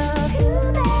feelings of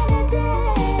humanity.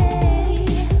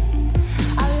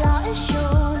 Our law is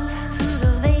sure through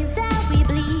the veins that we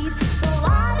bleed. So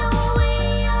why don't we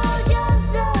all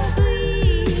just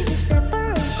agree? The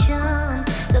separation,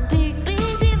 the big,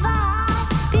 big divide.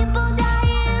 People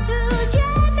dying through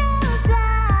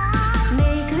genocide.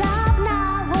 Make love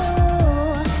not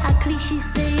war. A cliche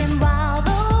saying while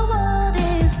the world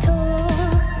is torn.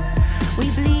 We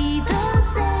bleed the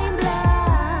same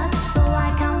blood. So why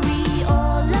can't we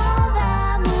all love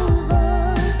and move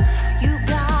on? You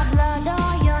got blood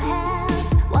on your hands.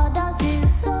 What does it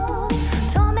sow?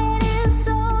 Tormented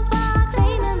souls while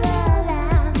claiming their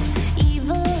land.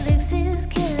 Evil exists,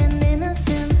 killing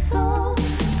innocent souls.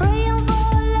 Praying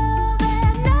for love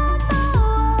and not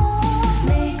more.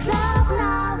 Make love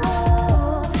not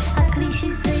war. A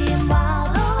cliche saying while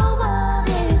the world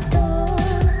is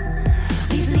torn.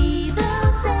 We bleed the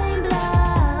same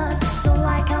blood. So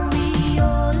why can't we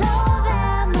all love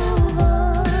and move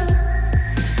on?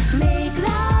 Make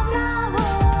love not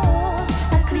war.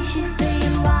 A cliche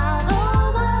saying while the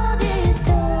world is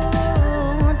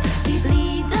torn. We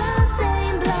bleed the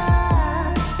same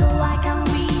blood. So why can't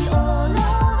we all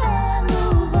love and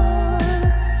move on?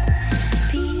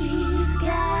 Peace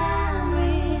can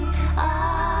bring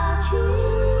our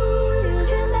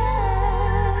children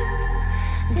back.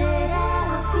 Dead at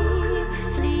our feet,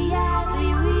 flee as we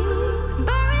weep.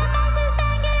 Bury masses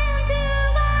back into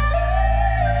our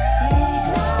leaves. Make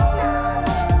love not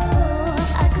war.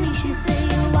 A cliche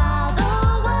saying while the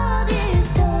world is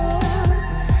torn.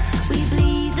 We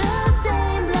bleed the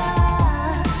same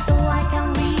blood. So why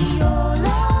can't we all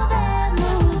love and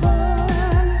move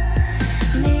on?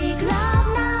 Make love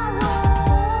not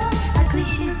war. A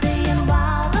cliche saying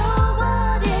while the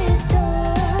world is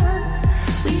torn.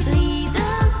 We bleed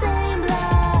the same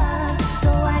blood. So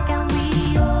why can't we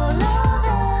all love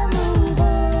and move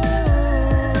on?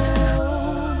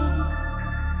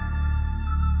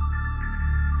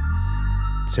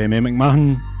 Demi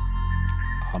McMahon,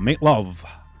 Make Love,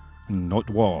 Not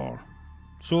War.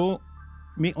 So,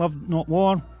 Make Love, Not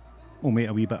War. We'll make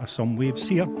a wee bit of some waves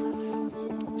here.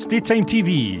 It's Daytime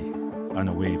TV and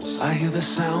the waves. I hear the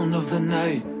sound of the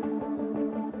night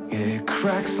It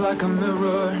cracks like a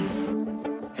mirror,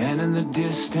 and in the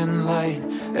distant light,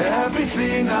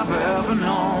 everything I've ever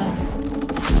known.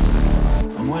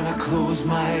 And when I close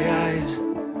my eyes,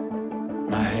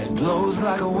 my head blows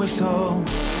like a whistle.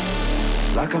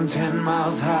 It's like I'm 10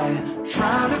 miles high,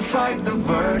 trying to fight the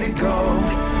vertigo.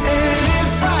 And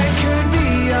if I could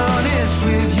be honest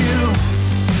with you,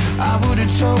 I would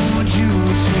have told you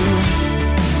to.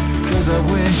 'Cause I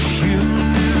wish you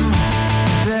knew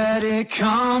that it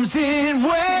comes in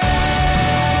waves.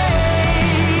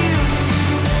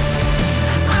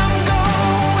 I'm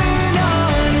going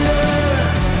under,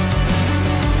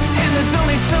 and there's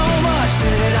only so much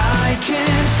that I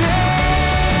can take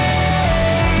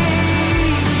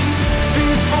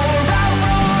before I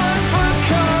run for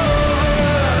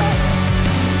cover.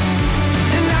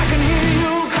 And I can hear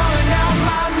you calling out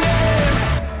my name.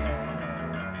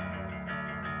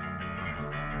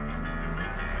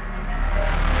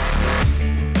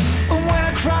 And when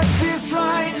I cross this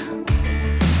line,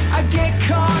 I get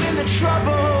caught in the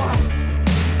trouble.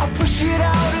 I push it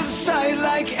out of sight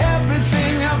like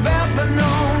everything I've ever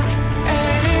known.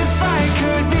 And if I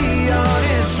could be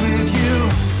honest with you,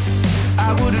 I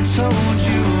would have told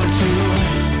you to.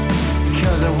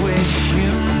 'Cause I wish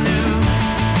you knew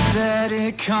that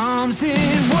it comes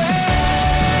in waves.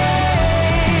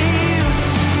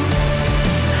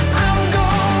 I'm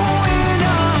going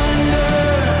under,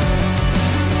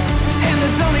 and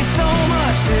there's only so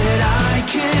much that I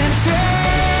can take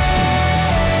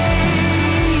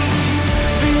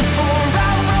before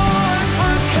I run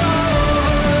for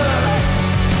cover.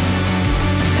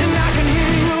 And I can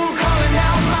hear you calling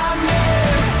out my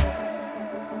name.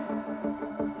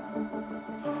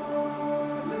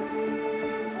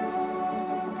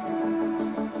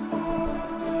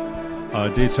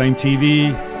 Daytime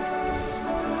TV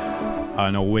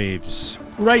and waves.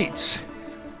 Right.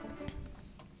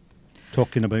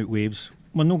 Talking about waves.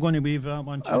 We're not going to wave that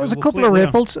one. There was a couple of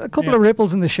ripples, of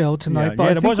ripples in the show tonight.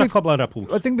 But there was a couple of ripples.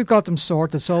 I think we've got them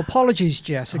sorted. So apologies,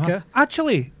 Jessica.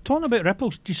 Actually, talking about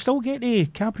ripples, do you still get the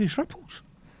Capri's ripples?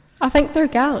 I think they're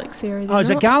Galaxy, are they? Oh, it's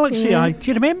a Galaxy. Yeah. Do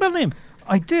you remember them?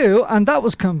 I do, and that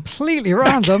was completely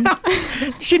random.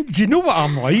 Do you know what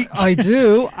I'm like? I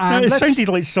do. And It sounded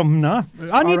like something.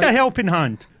 I need a helping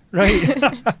hand. Right.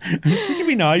 Would you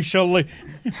be nice, Shirley?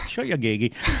 Shut your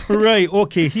gaggy. Right,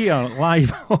 okay, here,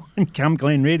 live on Cam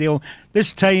Glen Radio.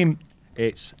 This time,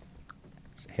 it's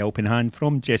helping hand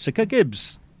from Jessica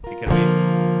Gibbs. Take it away.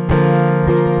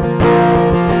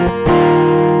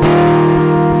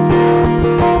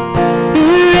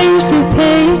 Arrange the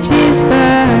pages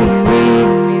by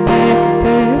reading me like a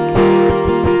book.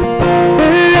 The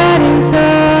writing's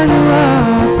on the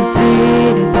wall, feel free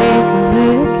to take a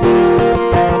look.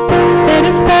 Set a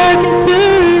spark into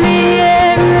the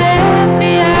air and let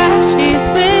the ashes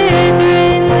wither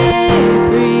in the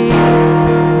breeze.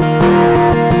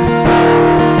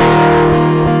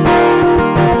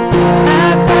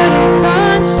 I've got a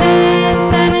conscience.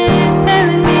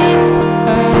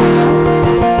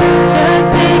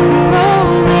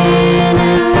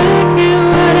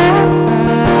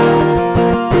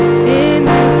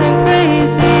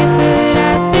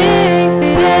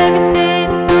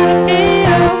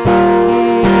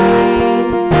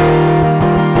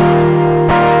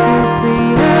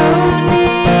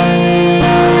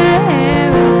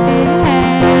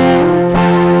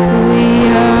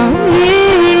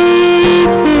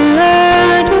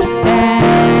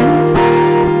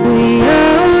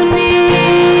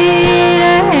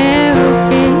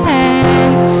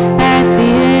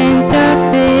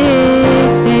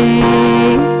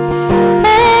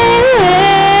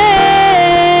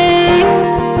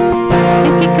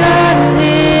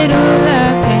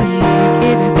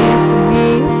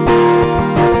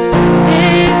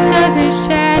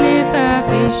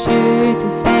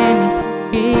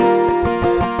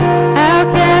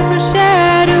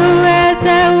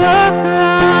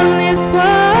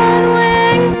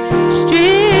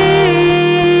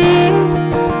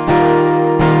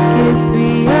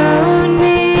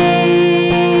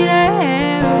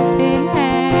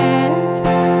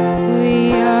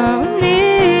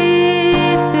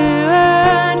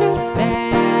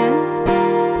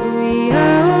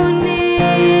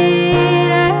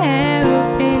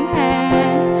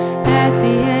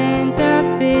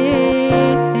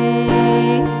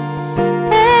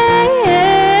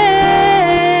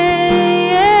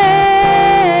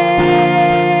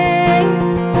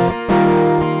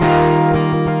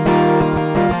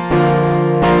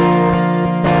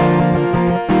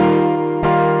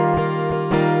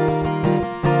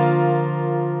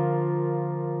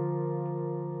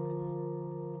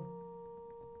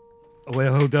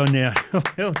 done there.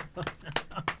 Well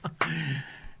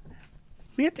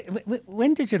done.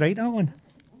 When did you write that one?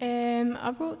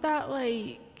 I wrote that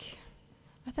I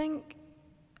think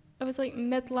it was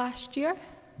mid last year.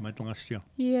 Mid last year.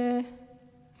 Yeah.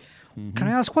 Mm-hmm. Can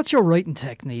I ask, what's your writing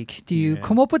technique? Do you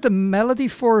come up with the melody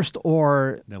first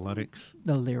or the lyrics?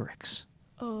 The lyrics.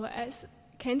 Oh, it's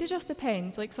kind of just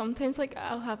depends. Sometimes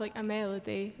I'll have a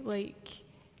melody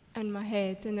in my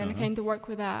head, and then I kind of work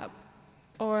with that.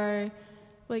 Or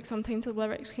sometimes the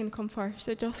lyrics can come first.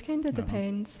 It just kind of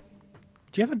depends.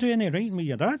 Do you ever do any writing with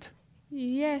your dad?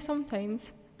 Yeah,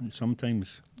 sometimes.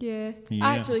 Sometimes. Yeah.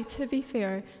 Actually, to be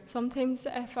fair, sometimes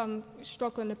if I'm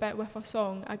struggling a bit with a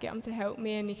song, I get him to help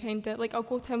me, and he kind of I'll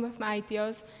go to him with my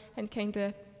ideas and kind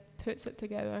of puts it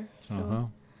together. So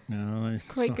no, it's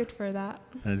quite good for that.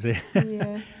 Is it?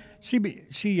 Yeah.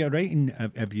 See, you're writing.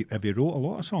 Have you wrote a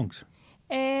lot of songs?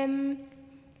 I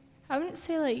wouldn't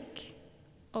say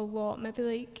a lot.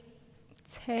 Maybe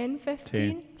 10, 15.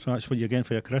 10. So that's what you're getting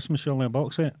for your Christmas, surely, a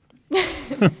box set.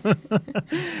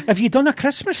 Have you done a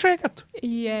Christmas record?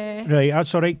 Yeah. Right,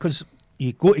 that's all right, because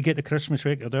you got to get the Christmas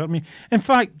record out of me. In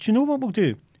fact, do you know what we'll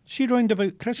do? See, round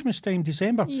about Christmas time,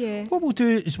 December. Yeah. What we'll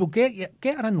do is we'll get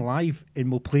her in live, and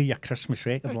we'll play your Christmas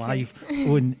record live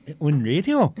on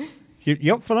radio.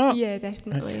 You up for that? Yeah,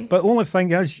 definitely. But the only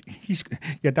thing is,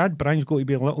 your dad Brian's got to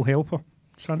be a little helper.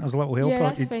 Santa's a little helper. Yeah,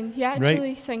 that's fine. He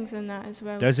actually sings in that as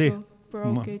well. Does he? So we're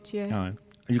all good, yeah.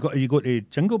 You got the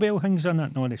jingle bell things in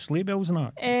it, no, the sleigh bells and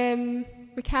that?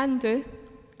 We can do.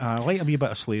 I like a wee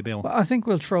bit of sleigh bell. Well, I think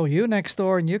we'll throw you next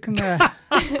door, and you can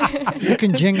you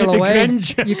can jingle away.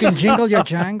 You can jingle your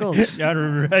jangles. Yeah,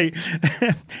 right.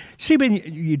 See, when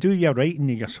you do your writing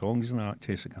of your songs and that,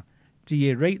 Jessica, do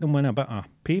you write them on a bit of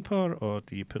paper, or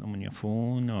do you put them on your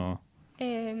phone, or?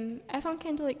 If I'm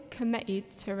kind of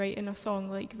committed to writing a song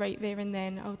right there and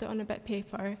then, I'll do it on a bit of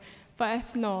paper. But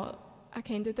if not, I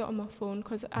kind of do it on my phone,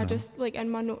 because I just in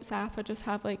my notes app I just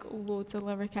have loads of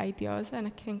lyric ideas, and I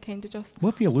can kind of just.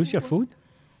 What if you lose your phone?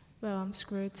 Well, I'm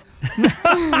screwed.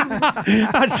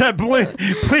 That's it,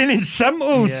 plain and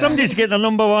simple. Yeah. Somebody's getting the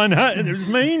number one hit, and it was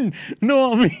mine. Know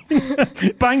what I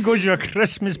mean? Bang goes your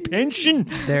Christmas pension.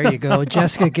 There you go.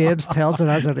 Jessica Gibbs tells it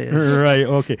as it is. Right,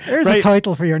 okay. There's a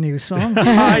title for your new song.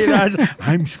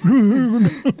 I'm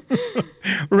screwed.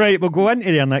 Right, we'll go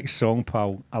into your next song,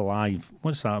 pal. Alive.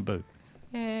 What's that about?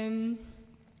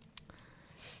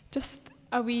 Just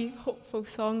a wee hopeful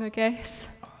song, I guess.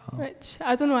 Which,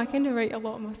 I don't know, I kind of write a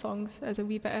lot of my songs as a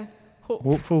wee bit of hope.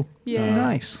 Hopeful? Yeah.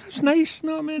 Nice. It's nice,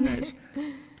 no, I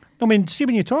mean, see,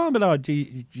 when you talk about that, do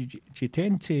you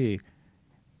tend to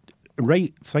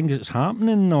write things that's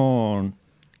happening, or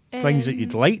things that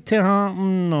you'd like to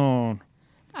happen, or?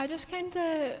 I just kind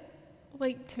of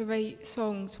like to write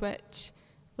songs which,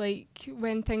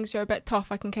 when things are a bit tough,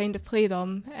 I can kind of play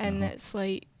them, and it's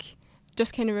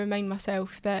just kind of remind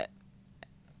myself that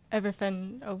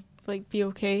everything will be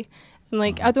okay. And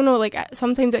I don't know,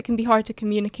 sometimes it can be hard to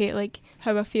communicate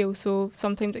how I feel, so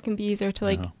sometimes it can be easier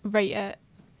to write it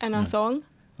in a song.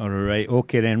 All right,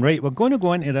 okay then. Right, we're going to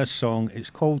go into this song. It's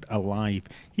called Alive.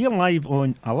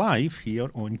 Alive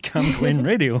here on Cam Glen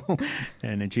Radio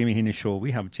and the Jamie Heaney Show.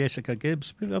 We have Jessica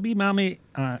Gibbs, a wee mammy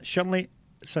Shirley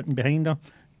sitting behind her,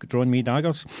 drawing me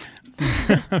daggers.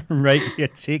 Right, yeah,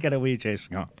 take it away,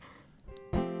 Jessica.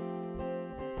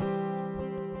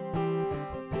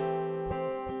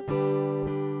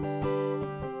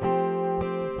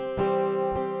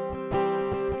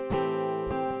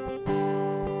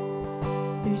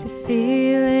 There's a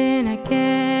feeling I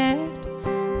get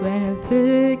when I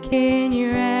look in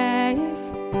your eyes.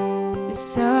 The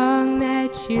song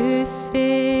that you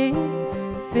sing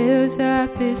fills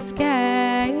up the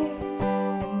sky,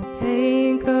 and the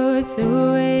pain goes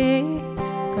away,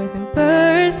 'cause I'm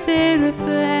bursting with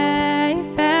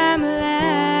life. I'm alive.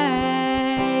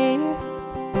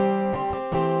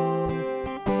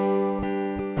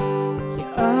 You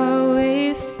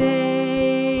always say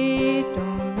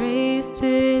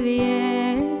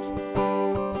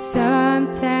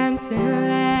sometimes in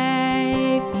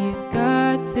life you've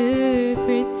got to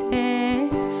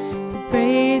pretend to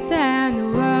break down the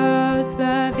walls.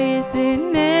 Love is the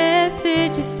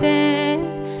message you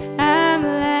send. I'm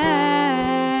alive.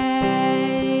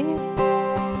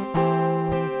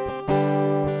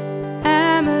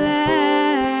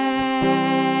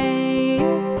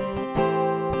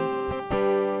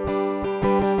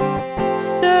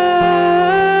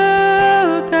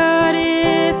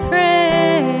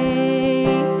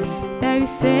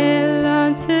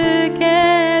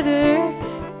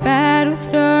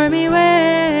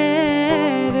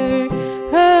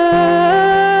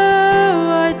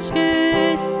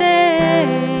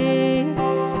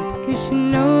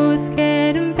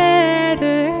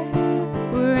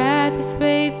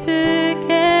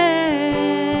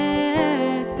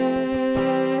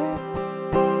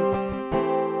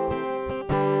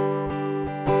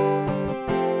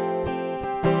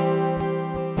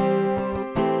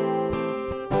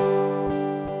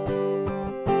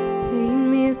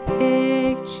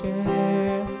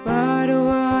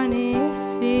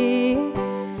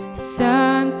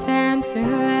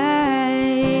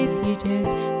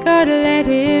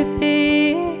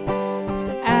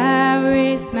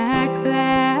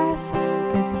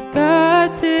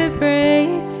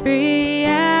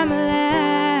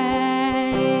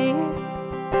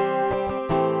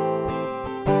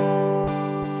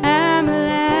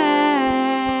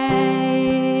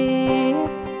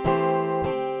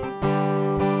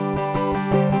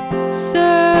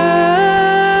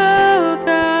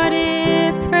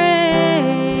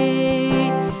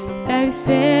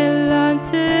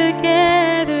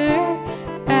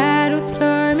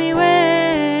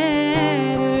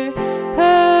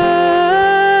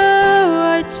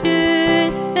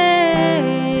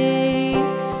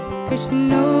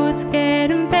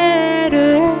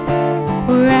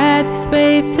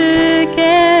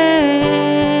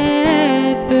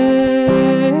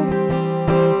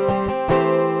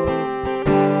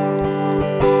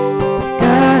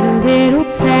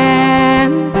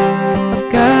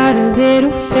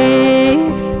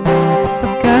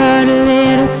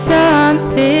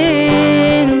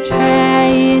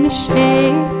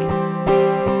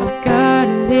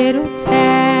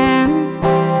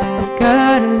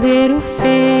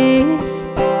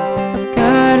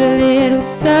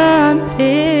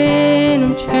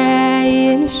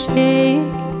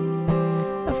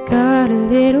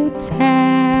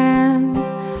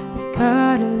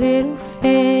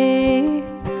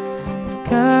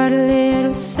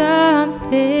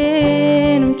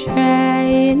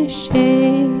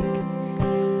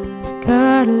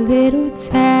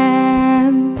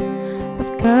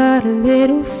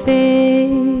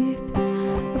 faith.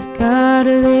 I've got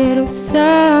a little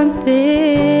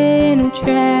something I'm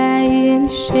trying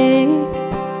to shake.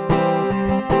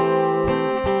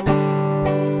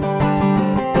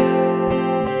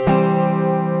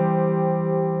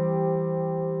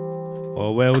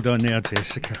 Oh, well done there,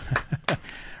 Jessica.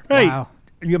 Right, Wow.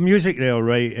 your music there,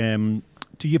 right?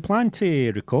 Do you plan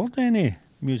to record any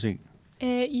music?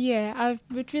 Yeah, I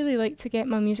would really like to get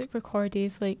my music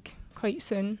recorded like quite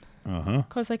soon.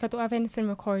 Because like I don't have anything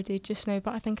recorded just now,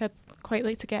 but I think I'd quite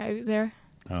like to get out there.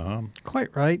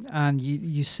 Quite right. And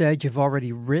you said you've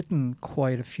already written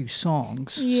quite a few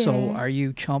songs. Yeah. So are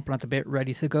you chomping at the bit,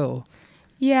 ready to go?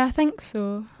 Yeah, I think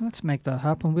so. Let's make that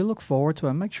happen. We look forward to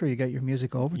it. Make sure you get your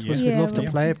music over to us. We'd Yeah, love to we'll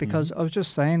play it because I was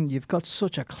just saying you've got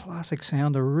such a classic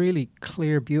sound, a really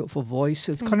clear, beautiful voice.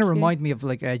 It kind of you. reminds me of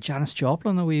like Janis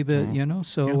Joplin a wee bit, you know.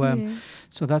 So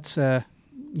so that's yeah,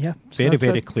 so Very, that's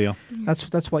very it. clear.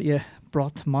 That's what you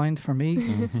brought to mind for me.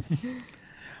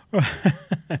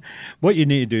 What you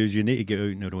need to do is you need to get out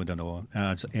on the road and all.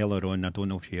 As earlier on, I don't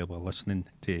know if you were listening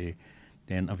to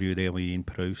the interview there with Ian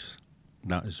Prowse.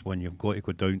 That is when you've got to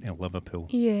go down to Liverpool.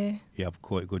 Yeah. You have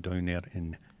got to go down there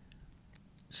and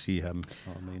see him.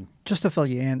 You know what I mean? Just to fill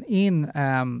you in,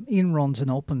 Ian runs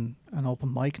an open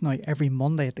mic night every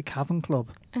Monday at the Cavan Club,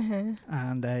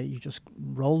 and you just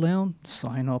roll down,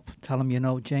 sign up, tell him you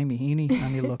know Jamie Heaney,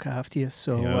 and he'll look after you.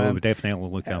 So Yeah, we'll definitely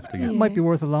look after you. it might be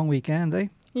worth a long weekend, eh?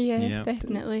 Yeah,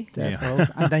 definitely. Defo.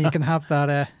 And then you can have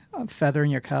that feather in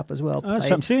your cap as well. That's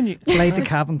what I'm saying. Play the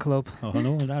Cavan Club. Oh,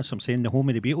 no, that's what I'm saying. The home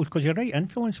of the Beatles, because you're right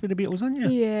influenced with the Beatles, aren't you?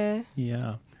 Yeah.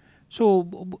 Yeah. So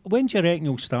when do you reckon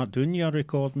you'll start doing your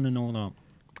recording and all that?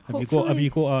 Have you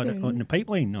got soon. on the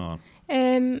pipeline or?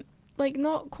 Like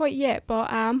not quite yet,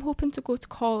 but I'm hoping to go to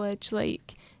college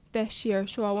like this year,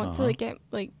 so I want to like get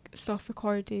like stuff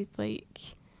recorded like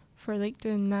for like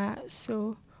doing that.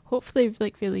 So hopefully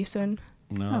like really soon.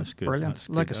 No, that's good. Brilliant. That's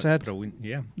Like good. I said, Brilliant.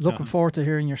 Yeah. Looking forward to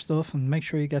hearing your stuff, and make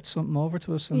sure you get something over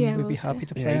to us, and Yeah, we'd be will happy do.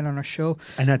 to play it on our show.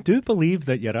 And I do believe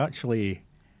that you're actually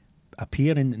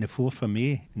appearing in the 4th of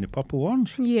May in the Purple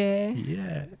Orange. Yeah.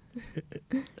 Yeah.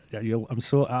 I'm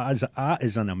so that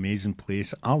is an amazing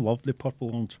place. I love the Purple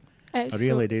Orange. I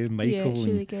really do. Michael. Yeah, it's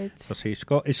really and good. I say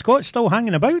Scott. Is Scott still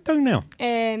hanging about down there?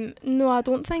 No, I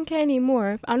don't think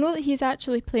anymore. I know that he's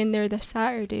actually playing there this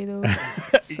Saturday though.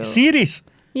 So. Serious?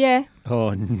 Yeah.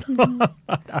 Oh no!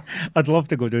 I'd love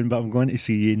to go down, but I'm going to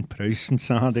see Ian Prowse on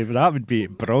Saturday. But that would be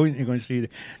brilliant to go and see the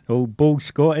old bold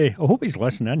Scotty. I hope he's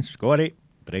listening. Scotty,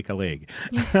 break a leg.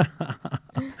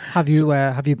 Have you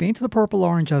been to the Purple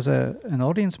Orange as an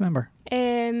audience member?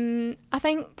 I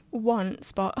think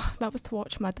once, but that was to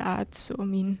watch my dad. So I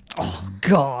mean, Oh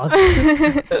God!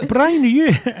 Brian, are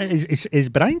you? Is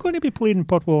Brian going to be playing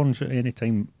Purple Orange at any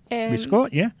time with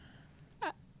Scott? Yeah.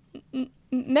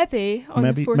 Maybe on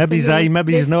Maybe, the 4th maybe he's of May. aye,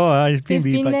 maybe he's not. He's been a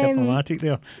they've wee bit been, diplomatic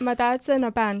there. My dad's in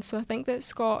a band, so I think that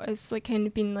Scott has like kind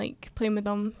of been like playing with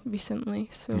them recently.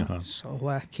 So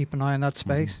So keep an eye on that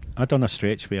space. I done a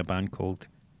stretch with a band called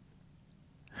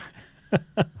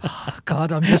Oh,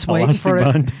 God, I'm just waiting for it.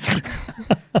 Band.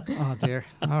 Oh dear.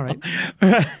 All right.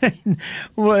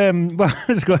 What I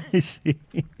was going to say,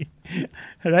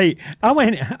 right? I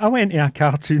went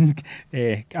to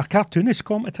a cartoonist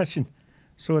competition.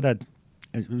 So that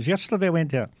it was yesterday. I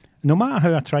went to it. No matter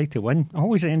how I tried to win, I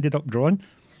always ended up drawing.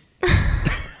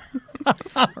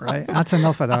 Right. That's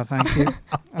enough of that. Thank you.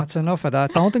 That's enough of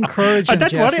that. Don't encourage I him,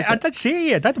 did worry. Jessica. I did say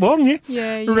you. I did warn you.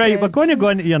 yeah, you Right, did. we're going to go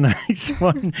into your next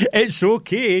one. It's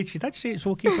okay. She did say it's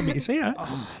okay for me to say it.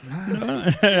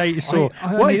 Right, so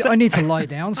I need to lie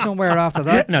down somewhere after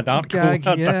that. In a dark gag.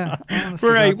 corner. Yeah. honestly,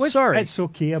 Right, God, what's sorry. it's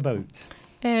okay about?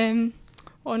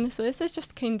 Honestly, this is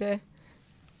just kind of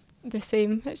the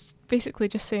same. It's basically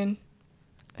just saying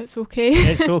it's okay.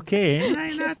 It's okay.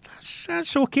 Right,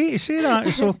 that's okay to say that.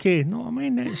 It's okay. No, I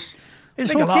mean it's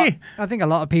okay. I think a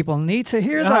lot of people need to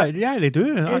hear that. Yeah, they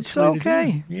do. It's Actually, they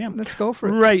okay. do. Yeah. Let's go for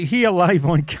it. Right, here live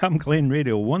on Cam Glen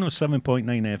Radio, 107.9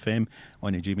 FM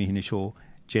on the Jamie Heaney Show.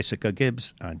 Jessica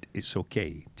Gibbs, and it's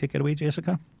okay. Take it away,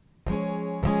 Jessica.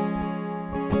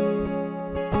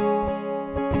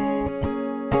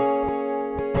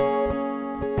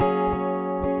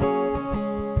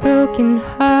 Broken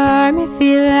heart, me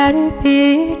feel out of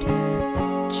beat.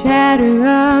 Try to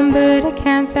run, but I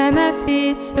can't find my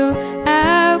feet. So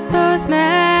I'll close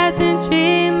my eyes and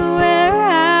dream of where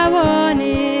I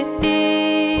wanna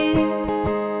be.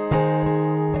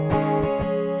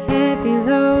 Heavy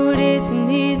load isn't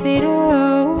easy to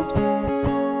hold.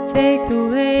 Take the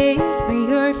weight when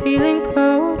you're feeling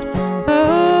cold.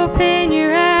 Open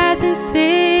your eyes and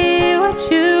see what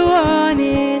you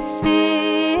wanna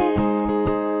see.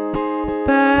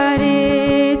 But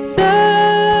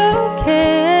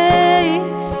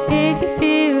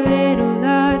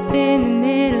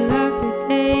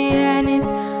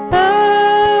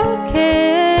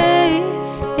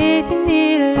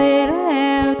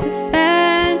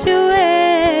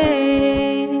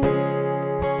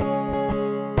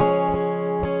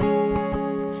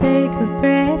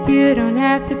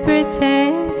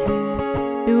pretend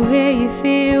the way you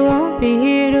feel won't be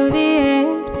here till the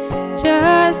end.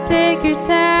 Just take your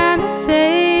time and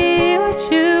say what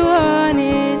you want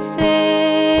to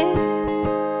say.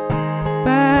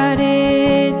 But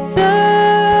it's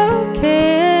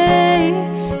okay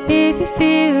if you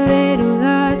feel a little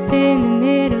lost in the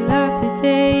middle of the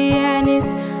day. And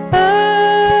it's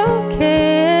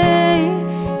okay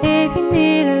if you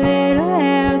need a little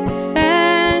help to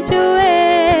find your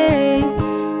way.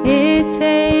 It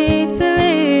takes a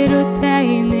little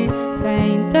time to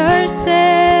find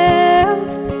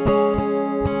ourselves.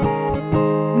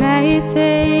 Might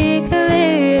take a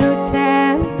little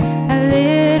time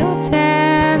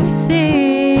to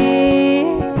see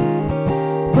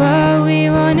what we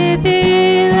wanna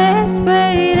be. Let's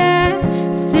wait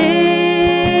and see.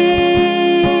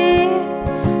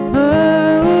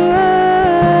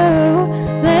 Oh,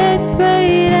 let's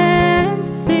wait and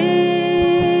see.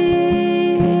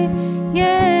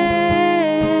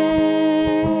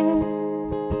 Yeah,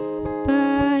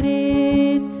 but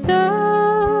it's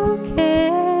okay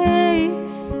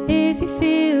if you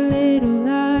feel a little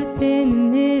lost in the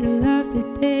middle of the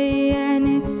day.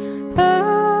 And it's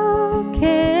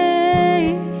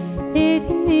okay if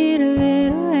you need a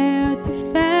little help to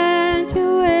find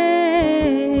your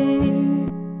way.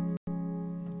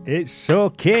 It's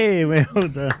okay. Well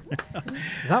done.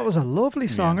 That was a lovely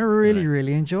song. Yeah, I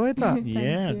really enjoyed that.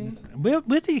 Yeah. you.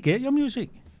 Where do you get your music?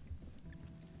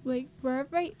 Like, where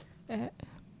right?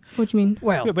 What do you mean?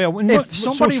 Well, Yeah, well, if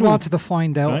somebody social- wanted to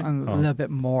find out Right. a Oh. little bit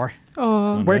more,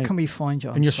 Oh, where Right. can we find you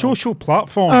on And your social? social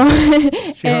platform. Oh,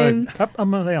 See how um, hip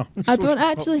I'm there. I don't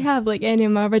actually have like any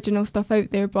of my original stuff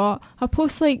out there, but I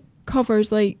post like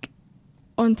covers like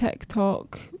on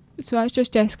TikTok. So that's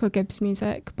just Jessica Gibbs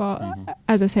music. But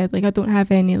as I said, like I don't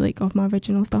have any like of my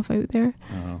original stuff out there.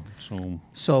 So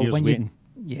here's when waiting.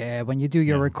 when you do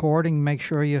your Yeah. recording, make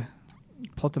sure you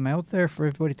put them out there for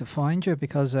everybody to find you,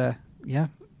 because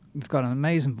you've got an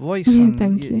amazing voice and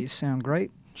Thank you. you sound great.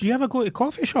 Do you ever go to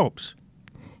coffee shops?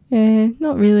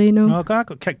 Not really, no. No, I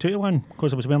got kicked out of one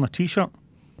because I was wearing a t-shirt.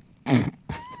 That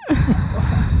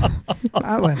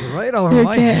went right over You're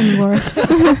my getting head.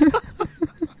 worse.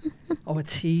 Oh, a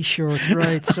t-shirt,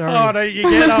 right? Sorry. All right, you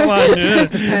get that one. The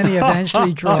penny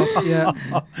eventually dropped. Yeah.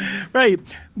 Right.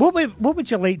 What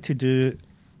would you like to do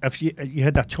if you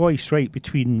had a choice, right,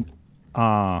 between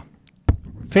a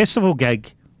festival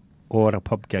gig or a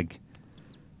pub gig?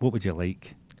 What would you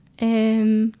like?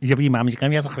 Your wee mum's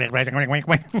going, the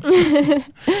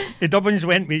Dublins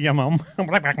went with your mum.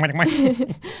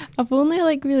 I've only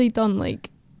like really done like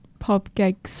pub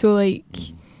gigs, so like,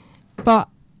 but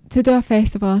to do a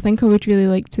festival, I think I would really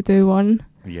like to do one.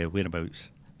 Yeah, whereabouts?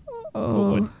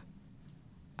 Oh,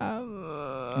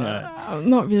 Yeah. I'm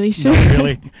not really sure. Not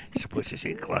really. You're supposed to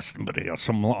say Glastonbury or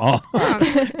something like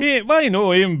that. Yeah, why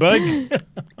no, aim big.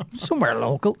 Somewhere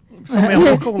local. Somewhere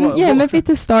local. Yeah, maybe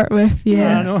to start with. I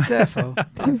Yeah. know.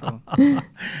 Defo.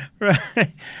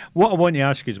 Right. What I want to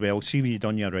ask as well, see when you've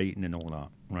done your writing and all that,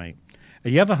 right?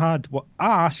 Have you ever had, what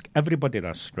I ask everybody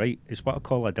this, right, is what I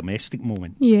call a domestic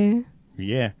moment. Yeah.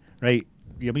 Yeah, right.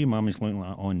 Your wee mum is looking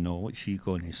like, oh no, what's she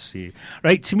going to say?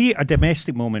 Right, to me, a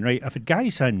domestic moment, right, I've had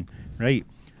guys in, right,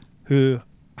 who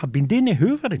have been doing the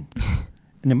hoovering.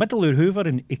 In the middle of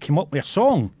hoovering, he came up with a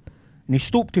song, and he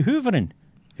stopped the hoovering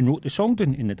and wrote the song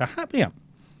down, and they'd happy up,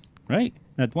 right?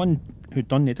 I had one who'd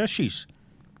done the dishes,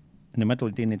 in the middle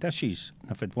of doing the dishes.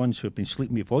 I've had ones who've been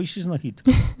sleeping with voices in their head.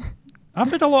 I've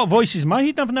had a lot of voices in my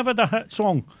head, I've never had a hit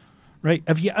song. Right,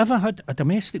 have you ever had a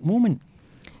domestic moment?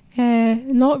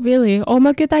 Not really. All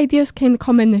my good ideas kind of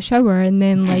come in the shower, and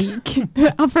then like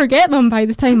I forget them by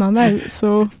the time I'm out.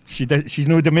 So She's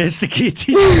no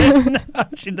domesticated.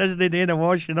 She does the day the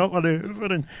washing up or the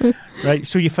hoovering. Right,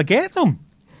 so you forget them.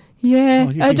 yeah,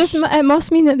 Oh, you've been it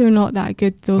must mean that they're not that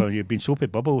good though. Well, you've been soapy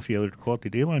bubble if you record the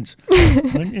day ones,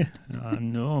 haven't you? I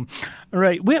know.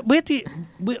 Right, where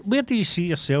do you see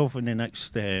yourself in the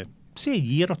next, say, a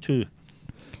year or two?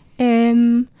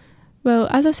 Well,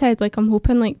 as I said, like I'm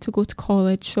hoping like to go to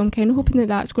college, so I'm kind of hoping that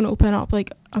that's going to open up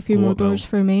like a few more doors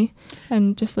for me,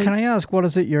 and just like. Can I ask, what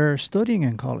is it you're studying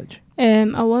in college?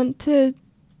 I want to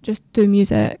just do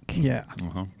music. Yeah.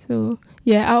 So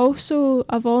yeah,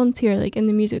 I volunteer like in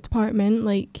the music department,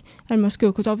 like in my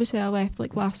school, because obviously I left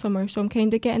like last summer, so I'm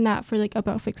kind of getting that for like a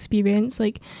bit of experience,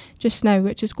 like just now,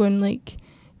 which is going like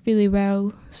really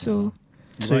well. So.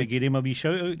 So you give him a wee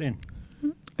shout out then?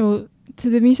 Well, to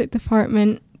the music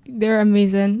department, they're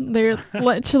amazing. They're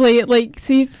literally like,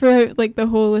 see, throughout like the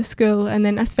whole of school, and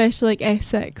then especially like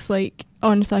S6, like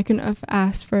honestly I couldn't have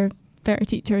asked for better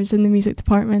teachers in the music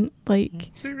department.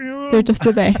 Like, they're just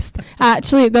the best.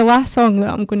 Actually, the last song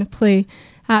that I'm going to play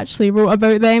actually wrote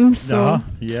about them. So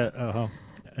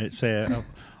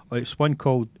it's one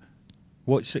called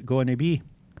 "What's It Gonna Be."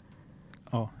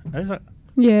 Oh, is it?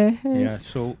 Yeah. Yeah.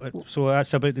 So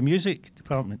that's about the music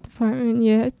department.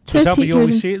 Yeah. Is that what you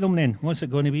always say to them then? What's it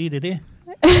going to be today?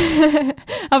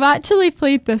 I've actually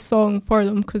played this song for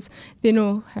them because they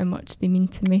know how much they mean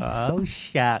to me. Oh,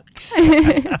 shucks.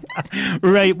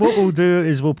 Right, what we'll do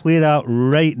is we'll play that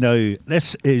right now.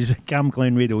 This is Cam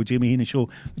Glen Radio, Jamie Heaney Show,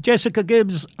 with Jessica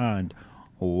Gibbs, and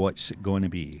What's It Gonna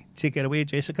Be? Take it away,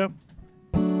 Jessica.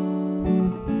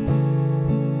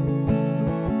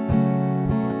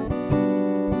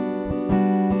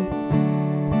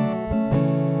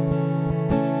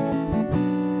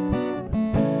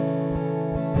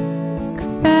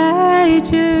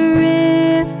 Your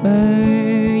river,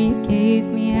 you gave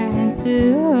me a hand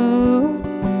to hold.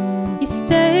 You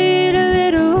stayed a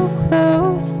little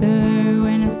closer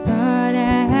when I thought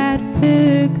I had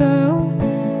to go.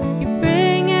 You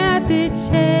bring out the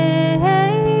change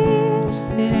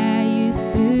that I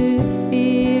used to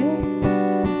fear.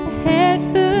 A head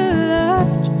full of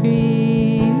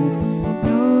dreams,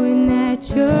 knowing that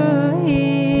you're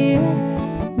here,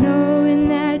 knowing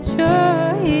that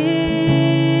you're here.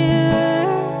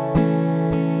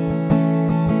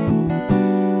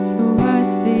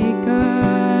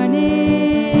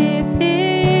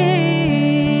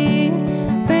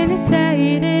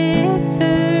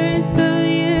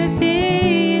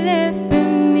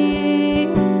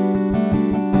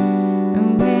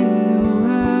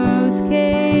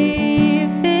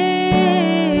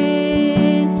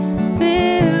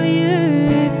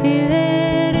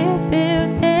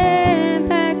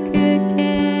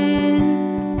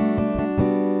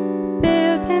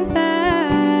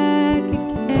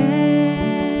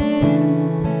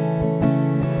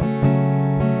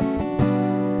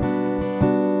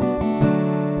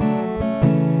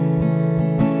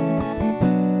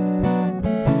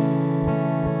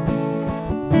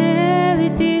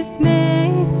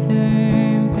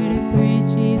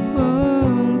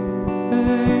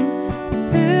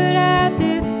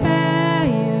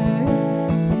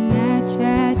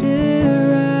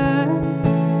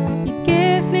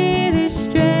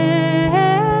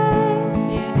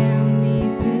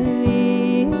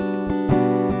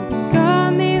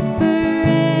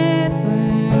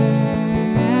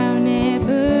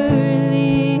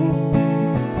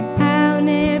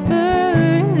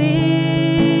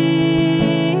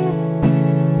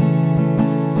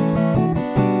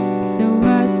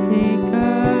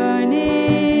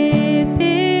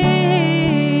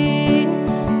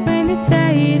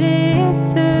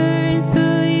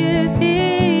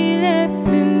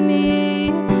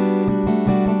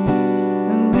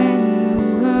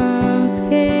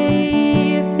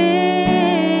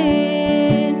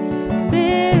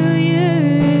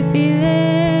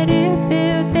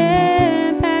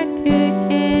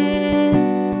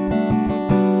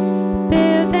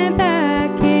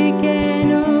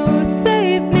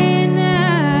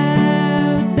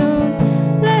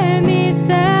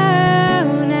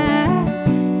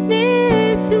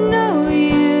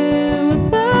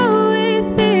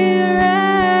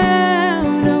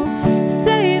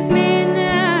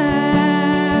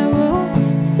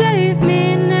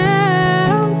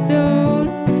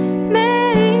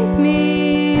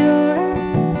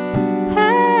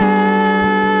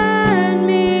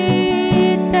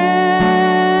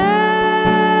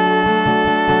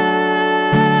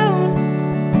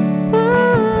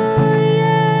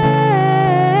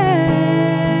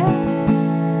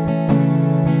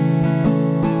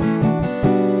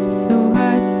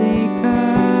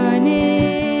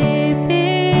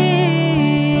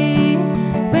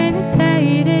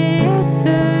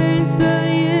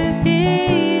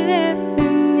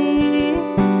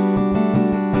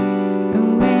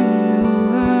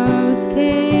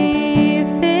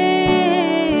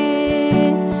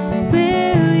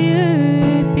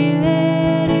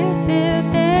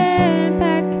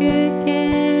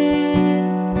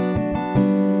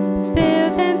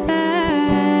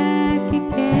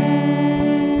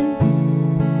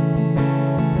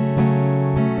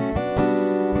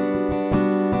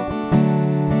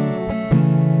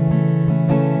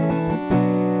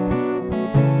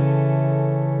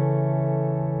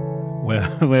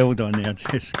 Well done there,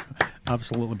 Jessica.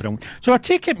 Absolutely brilliant. So I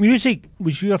take it music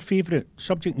was your favourite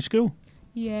subject in school?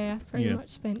 Yeah, I pretty much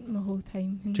spent my whole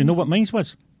time in Do you know what mine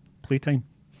was? Playtime.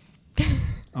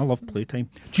 I love playtime.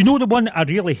 Do you know the one I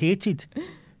really hated?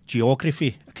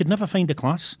 Geography. I could never find a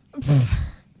class.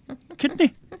 Couldn't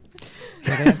I?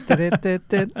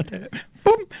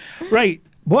 Boom. Right,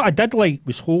 what I did like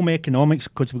was home economics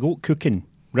because we got cooking,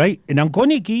 right? And I'm going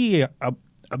to give you a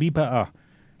wee bit of,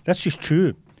 this is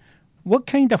true. What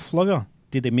kind of flour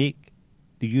do they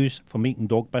use for making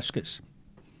dog biscuits?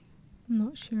 I'm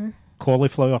not sure.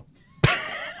 Cauliflower.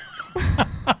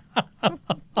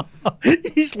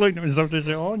 He's looking at himself to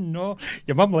say, oh no,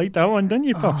 your mum liked that one, didn't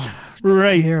you, pal?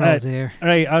 Right, dear.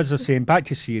 Right, as I was saying, back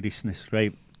to seriousness,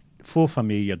 right? 4th of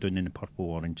May, you're doing in the Purple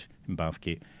Orange in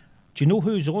Bathgate. Do you know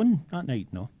who's on that night?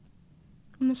 No?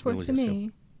 On the 4th of May?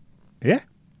 Yeah.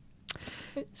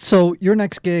 So your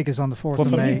next gig is on the 4th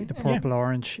of May, May. the Purple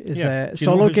Orange. Is Yeah. a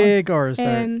solo gig or is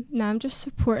there... Nah, I'm just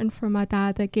supporting for my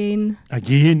dad again.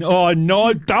 Again? Oh,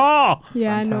 no, da!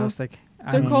 Yeah, Fantastic.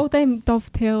 I know. They're called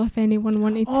Dovetail, if anyone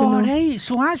wanted to know. Oh, right,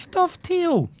 so that's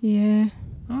Dovetail. Yeah.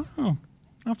 Oh,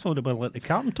 I thought about like the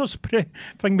Carpenters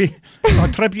thing be a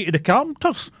tribute to the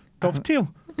Carpenters.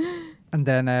 Dovetail. And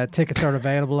then tickets are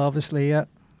available, obviously, yeah.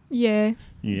 Yeah.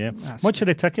 Yeah. Much of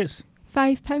the tickets?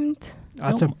 £5.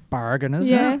 That's a bargain,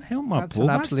 isn't Yeah. it? Help my That's blow. an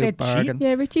That's absolute dead bargain. cheap.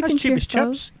 Yeah, we're cheap That's and cheap as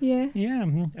cheerful. chips. Yeah.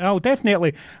 Yeah, I'll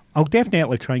definitely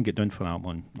try and get down for that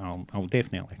one. I'll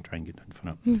definitely try and get down for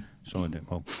that. So I do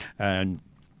well. And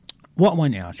what I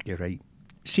want to ask you, right?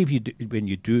 See if when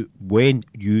you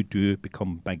do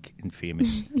become big and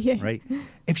famous, Yeah. right?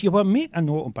 If you were to make an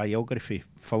autobiography,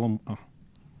 film, or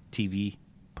TV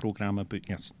program about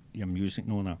your music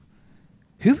and all that,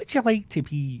 who would you like to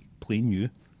be playing you?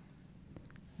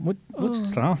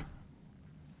 What's that?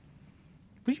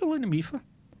 What are you looking at me for?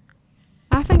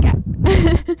 I think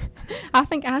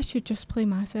I should just play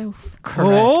myself.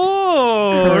 Correct.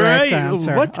 Oh, Correct right.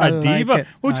 answer. What a I like diva. it.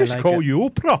 We'll I just like call it. you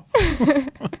Oprah.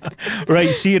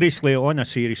 Right, seriously, on a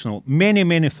serious note, many,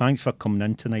 many thanks for coming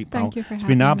in tonight, pal. Thank you for It's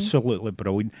having been me. absolutely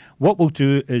brilliant. What we'll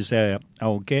do is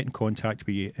I'll get in contact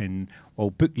with you and I'll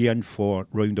book you in for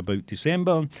round about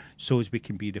December so as we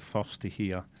can be the first to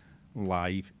hear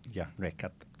live your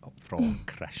record up for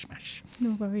Christmas.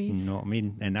 No worries. You know what I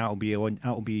mean? And that'll be on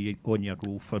your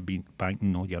roll for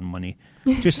banking all your money.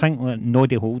 Just think like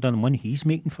Noddy Holder and money he's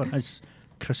making for his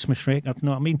Christmas record. You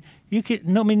know what I mean?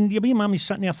 Your wee mummy's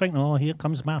sitting there thinking, oh, here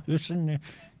comes my house in the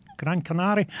Gran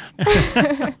Canaria.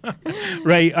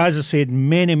 Right, as I said,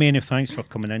 many, many thanks for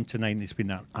coming in tonight. It's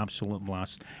been an absolute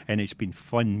blast, and it's been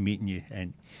fun meeting you.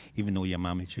 And even though your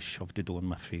mummy just shoved it on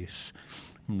my face.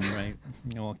 Right.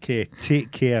 Okay.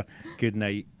 Take care. Good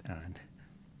night. And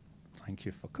thank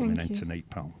you for coming in tonight,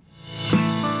 pal.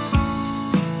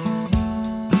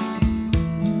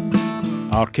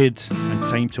 Arcade and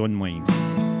Time to Unwind.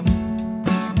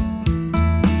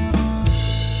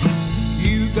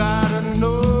 You gotta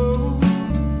know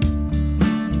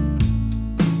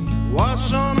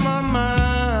what's on my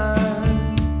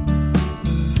mind.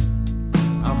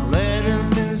 I'm letting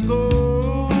things go.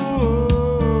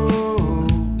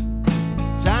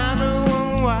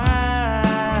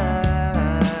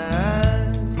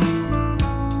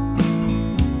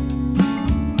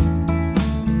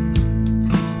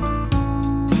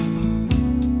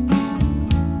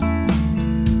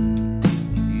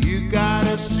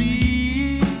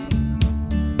 See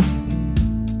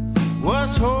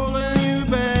what's holding you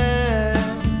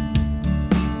back,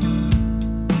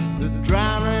 the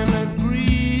drowning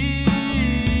agree,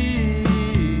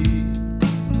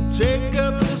 take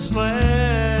up the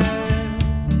slack.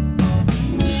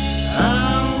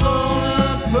 I'm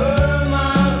gonna put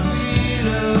my feet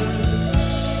up,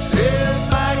 sit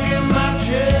back in my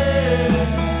chair.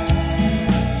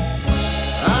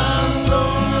 I'm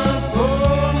gonna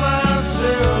pour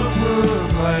myself a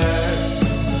glass.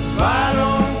 I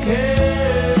don't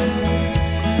care.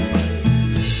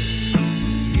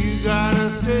 You gotta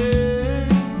fit,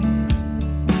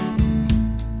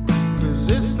 'cause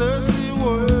this thirsty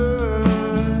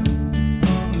world,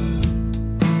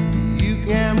 you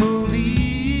can't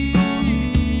believe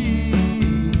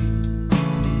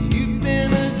you've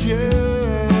been a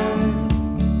jerk.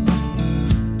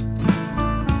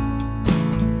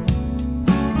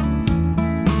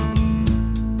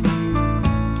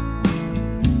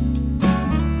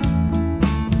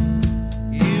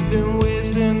 You've been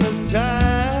wasting this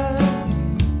time,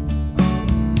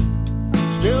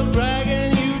 still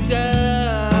dragging you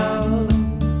down.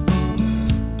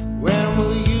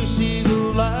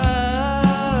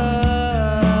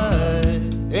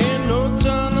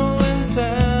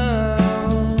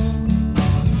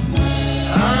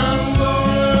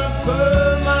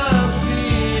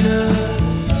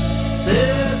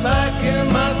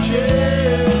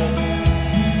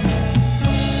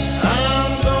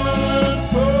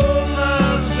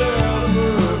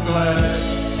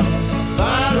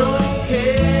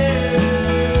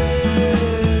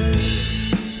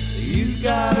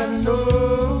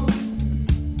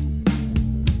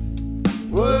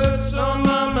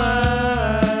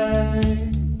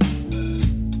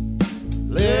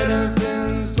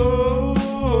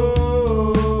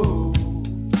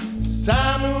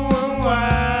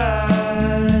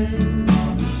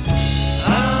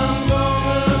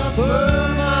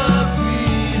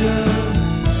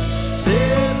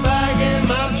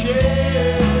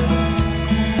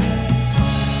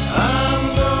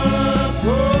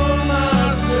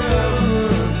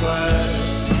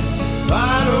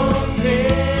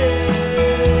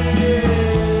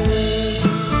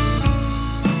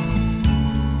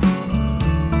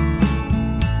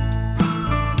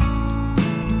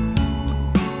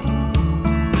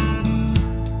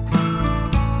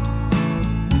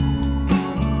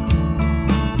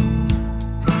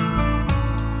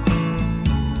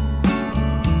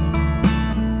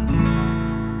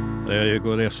 There you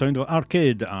go there, Sound of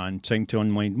Arcade and Time to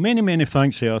Unwind. Many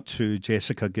thanks there to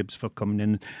Jessica Gibbs for coming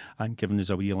in and giving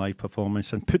us a wee live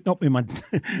performance and putting up with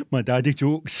my daddy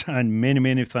jokes, and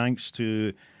many thanks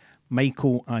to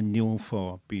Michael and Neil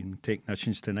for being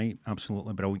technicians tonight.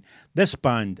 Absolutely brilliant. This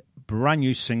band, brand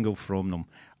new single from them.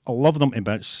 I love them to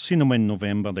bits. Seen them in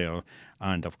November there,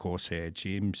 and of course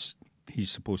James, he's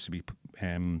supposed to be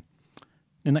the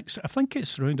next, I think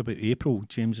it's around about April,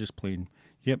 James is playing.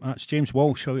 Yep, that's James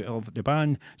Walsh out of the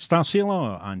band Star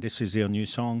Sailor, and this is their new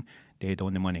song, Dead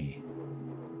on the Money.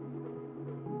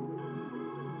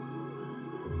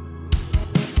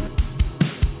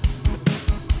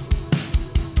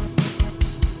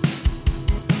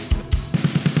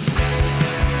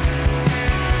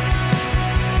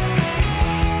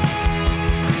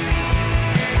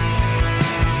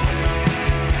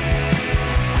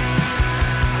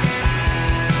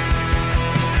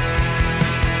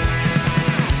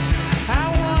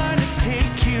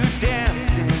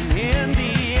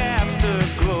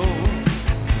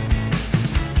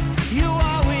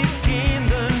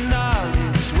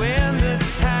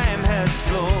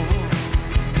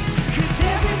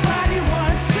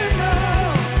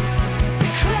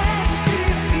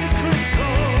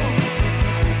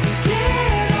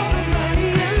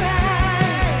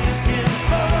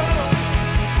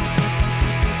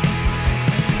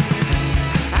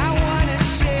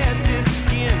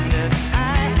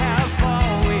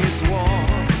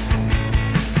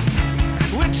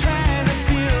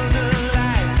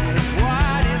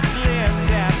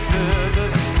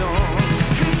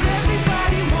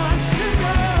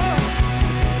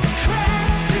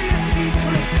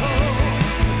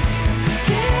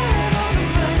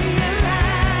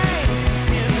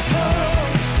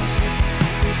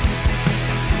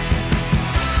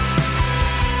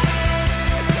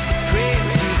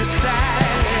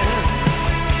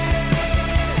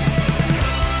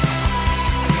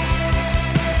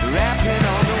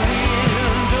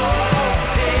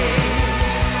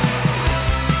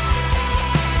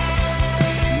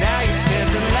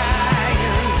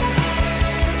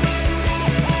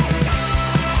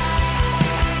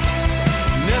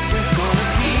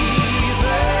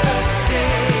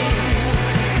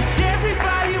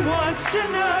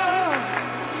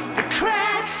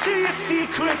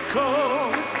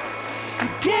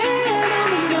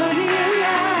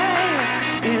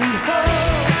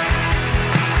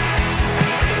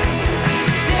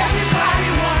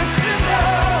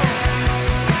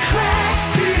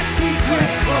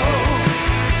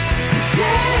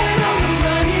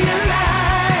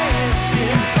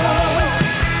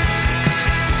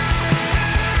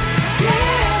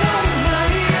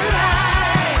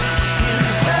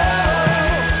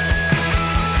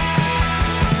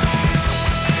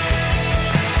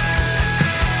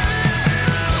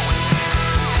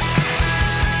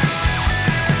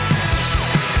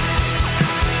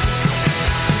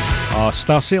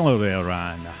 Star Sailor there,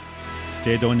 and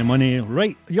Dead on the Money.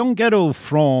 Right, young girl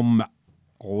from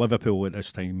Liverpool at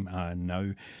this time, and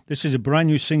now this is a brand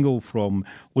new single from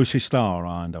Lucy Starr,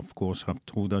 and of course I've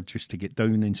told her just to get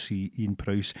down and see Ian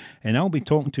Prowse, and I'll be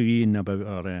talking to Ian about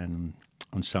her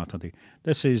on Saturday.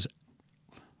 This is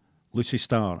Lucy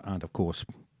Starr and of course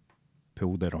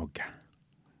Pull the Rug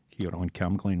here on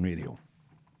Cam Glen Radio.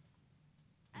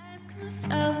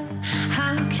 Myself,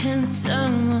 how can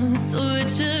someone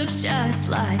switch up just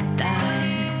like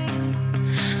that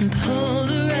and pull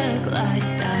the rug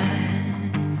like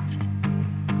that?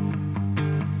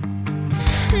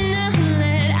 Now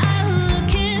that I'm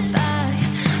looking back,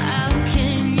 how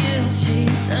can you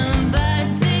treat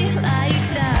somebody like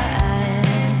that?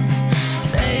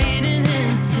 Fading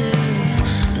into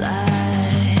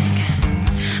black,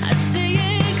 I see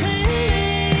it clear.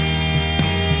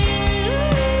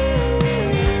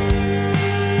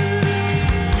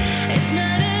 It's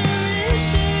not a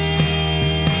mystery.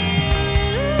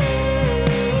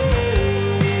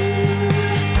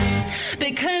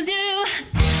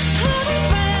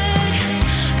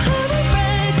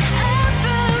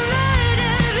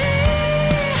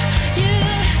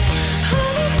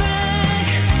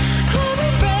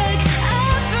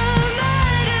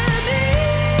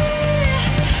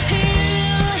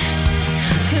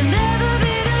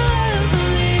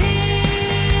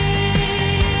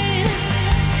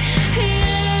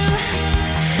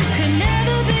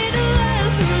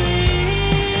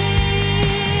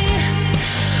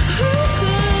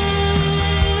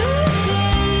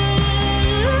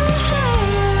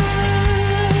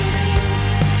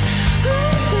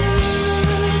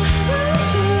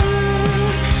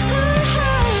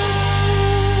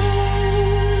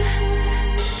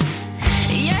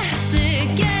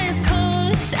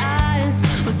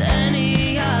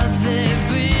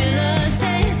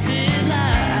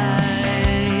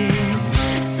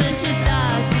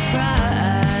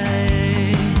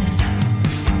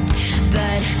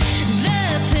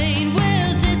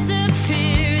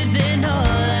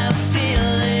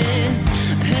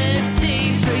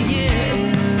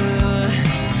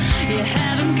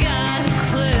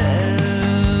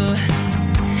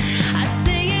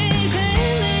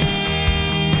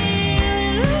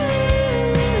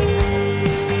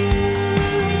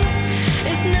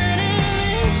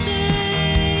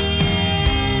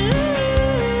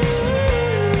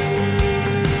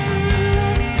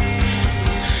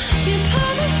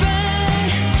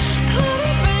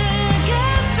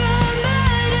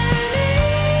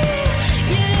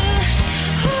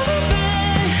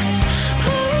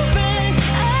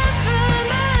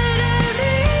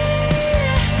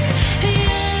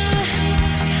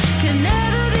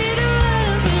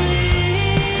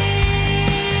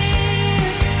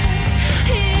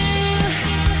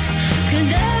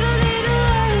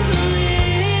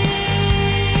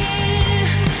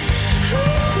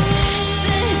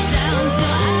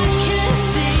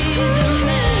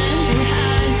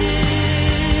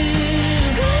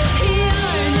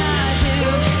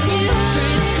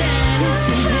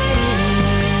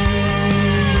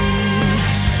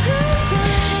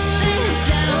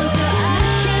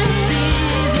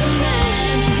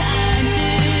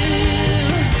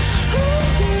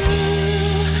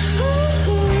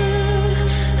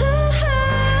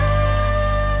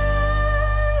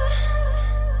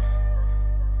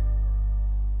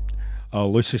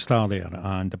 Lucy Starr there,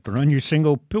 and a brand new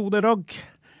single, Pull the Rug,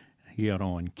 here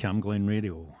on Cam Glen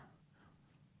Radio.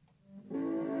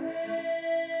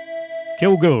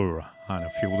 Kilgore, and I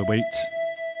Feel the Weight.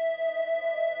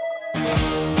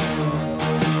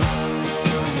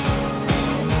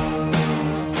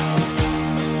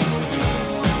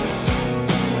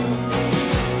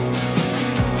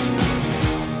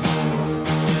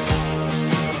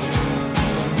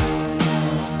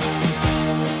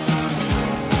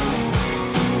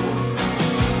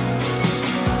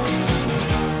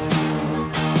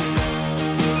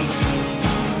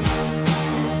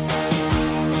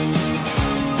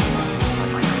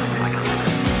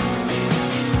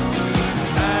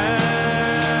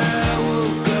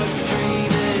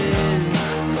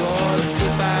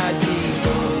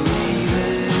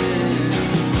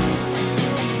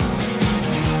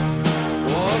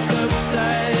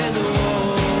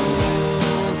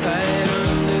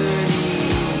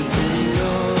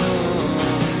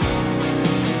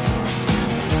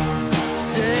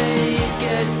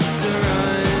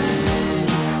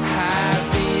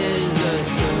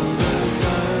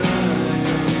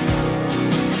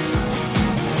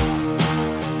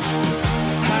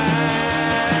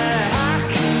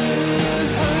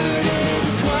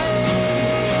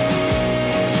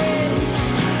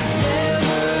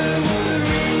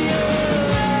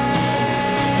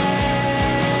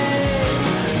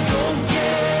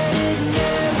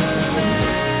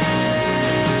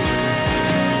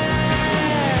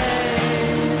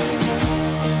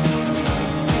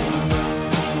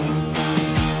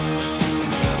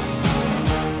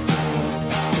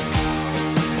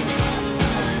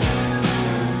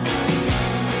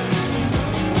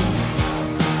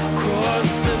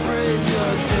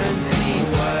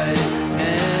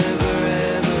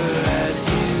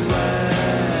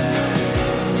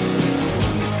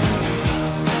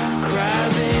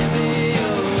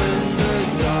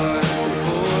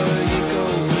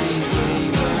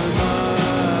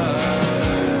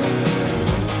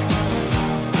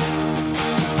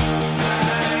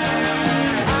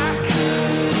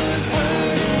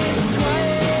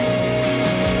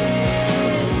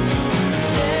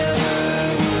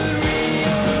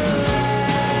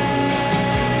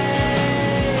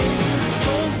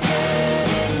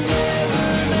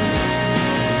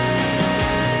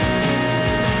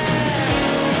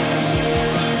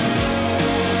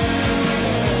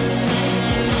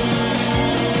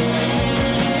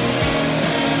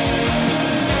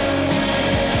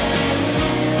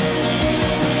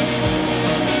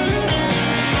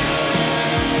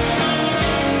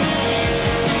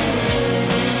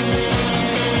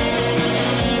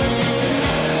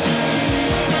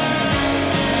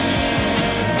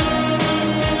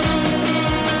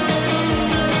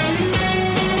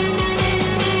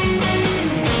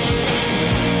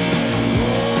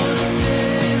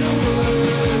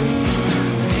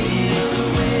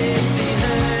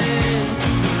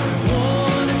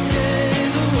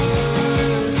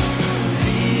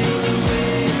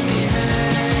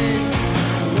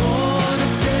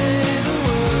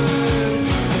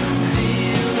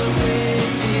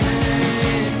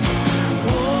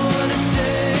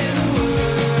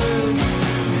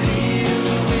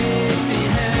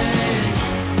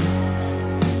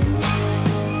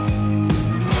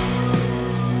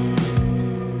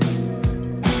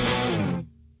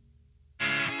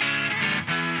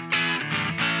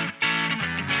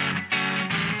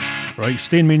 Right,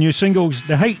 staying with new singles,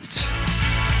 The Heights,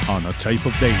 on A Type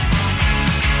of Day.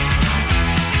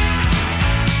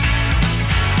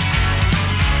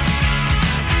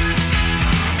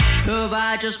 Have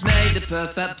I just made the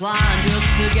perfect plan just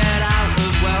to get out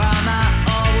of where I'm at?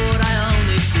 Or would I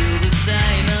only feel the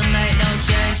same and make no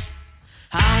change?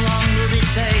 How long does it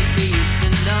take for you to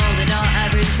know that not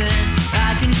everything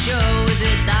I can show is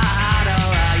it that hard, or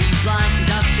are you blind?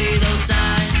 'Cause I see those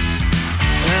signs,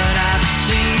 and I've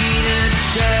seen a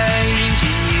change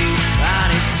in you, and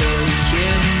it's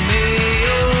taking me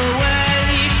away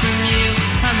from you,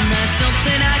 and there's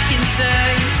nothing I can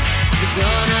say that's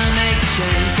gonna make a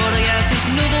change. But I guess it's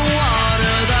another one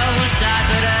of those type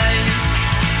of days.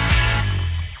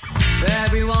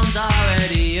 Everyone's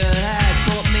already ahead,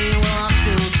 but me, well, I'm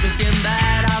still stuck in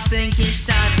bed. I think it's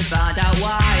time to find out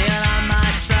why, and I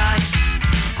might try.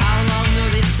 How long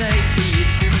does it take for you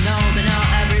to know that not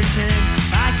everything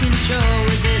I can show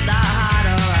is it that hard,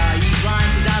 or are you blind?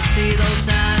 'Cause I see those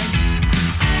signs,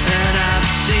 and I've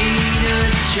seen a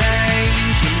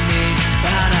change in me,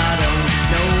 but I don't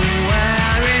know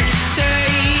where it's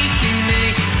taking me,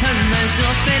 and there's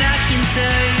nothing I can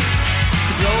say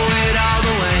to throw it all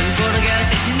away. But I guess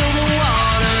it's another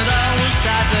one of those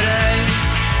type of days.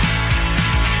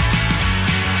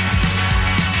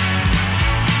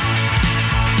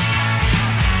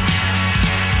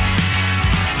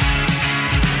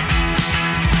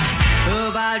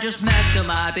 just messed up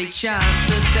my big chance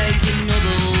to take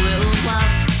another little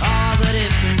glance of a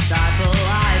different type of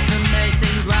life and make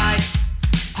things right.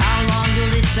 How long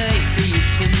does it take for you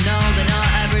to know that not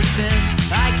everything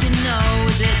I can know?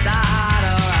 Is it that hard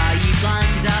or are you blind?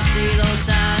 'Cause I see those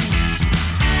signs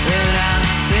and I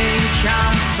think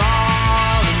I'm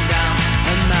falling down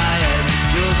and my head's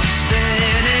just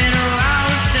spinning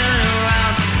around and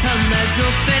around, and there's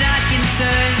nothing I can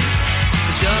say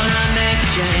that's gonna make a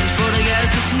change. But I guess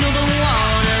it's another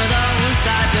one of those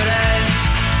type of days.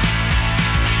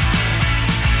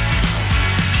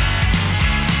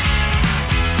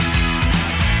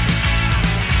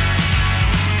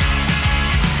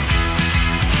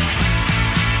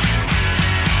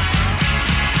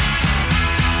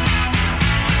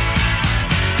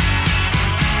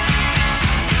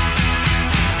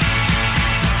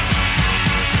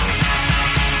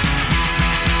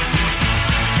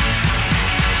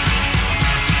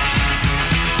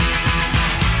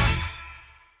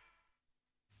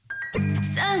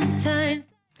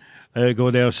 There you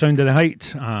go there, Sound of the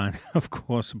Height, and of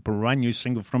course a brand new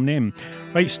single from them.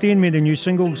 Right, staying with the new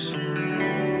singles.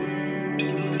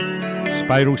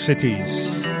 Spiral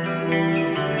Cities.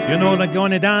 You're not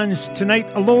going to dance tonight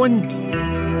alone?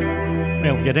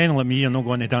 Well, if you're anything like me, you're not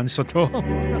going to dance at all.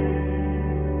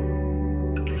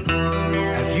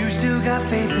 Have you still got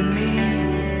faith in me?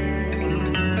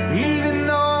 Even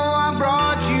though I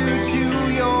brought you to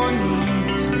your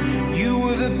knees, you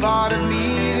were the part of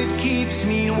me that keeps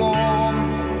me warm.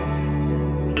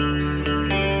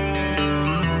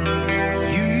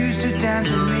 You used to dance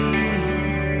with me.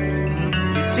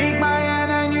 You'd take my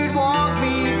hand and you'd walk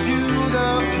me to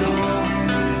the floor.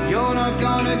 You're not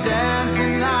gonna dance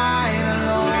tonight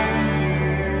alone.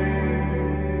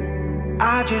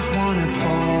 I just wanna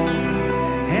fall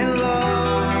in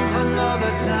love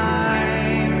another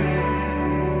time.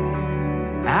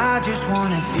 I just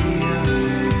wanna feel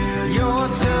your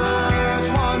touch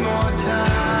one more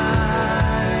time.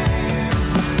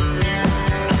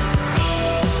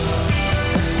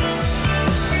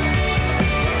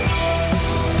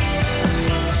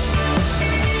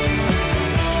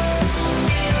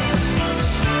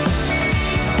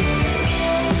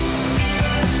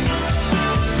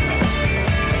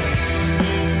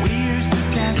 We used to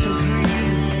dance till 3.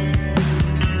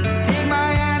 Take my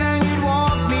hand and you'd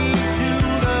walk me to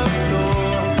the floor.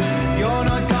 You're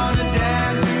not gonna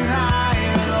dance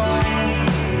tonight alone.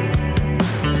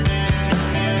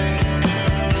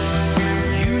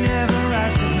 You never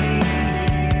asked of me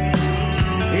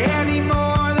any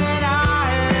more than I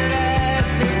had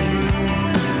asked of you.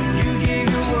 You gave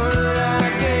your word, I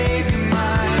gave you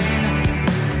mine.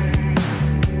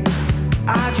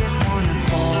 I just wanna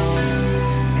fall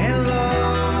in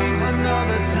love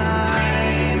another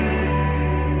time.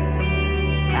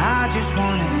 I just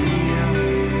wanna feel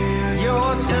your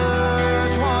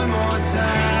touch one more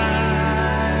time.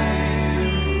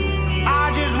 I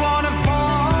just wanna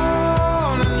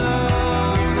fall in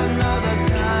love another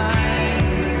time.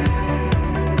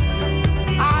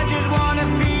 I just wanna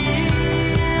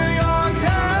feel your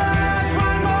touch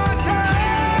one more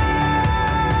time.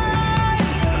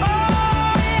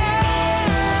 Oh yeah.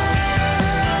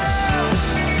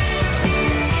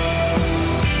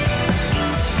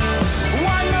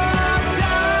 One more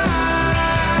time.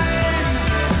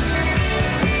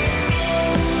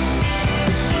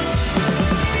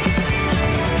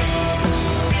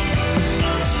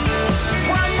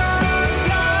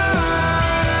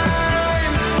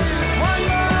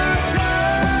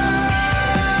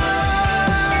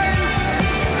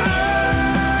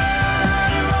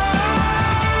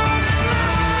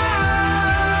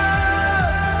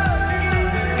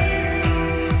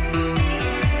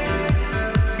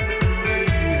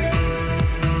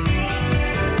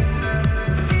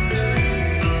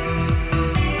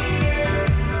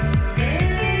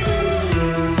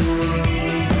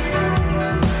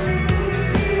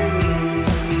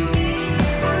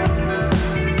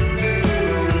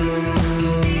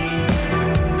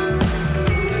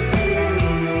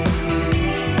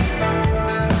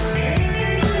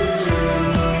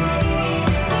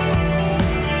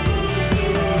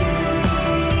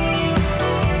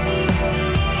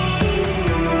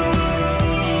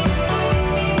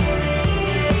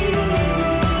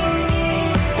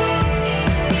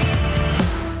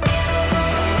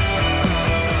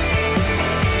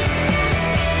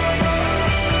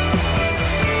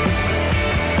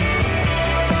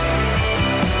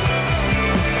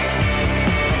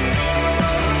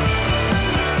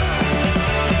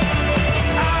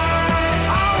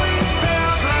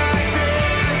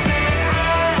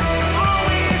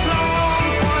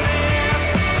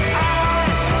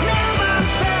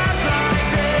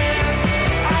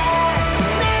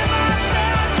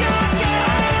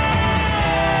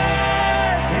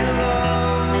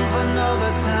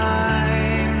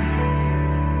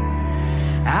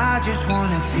 I just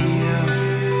wanna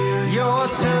feel your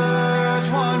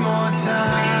touch one more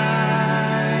time.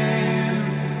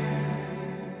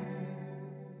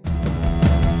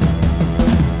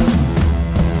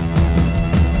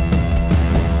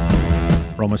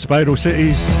 From a Spiral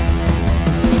Cities,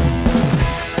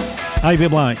 Ivy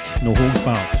Black, No Holds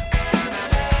Barred.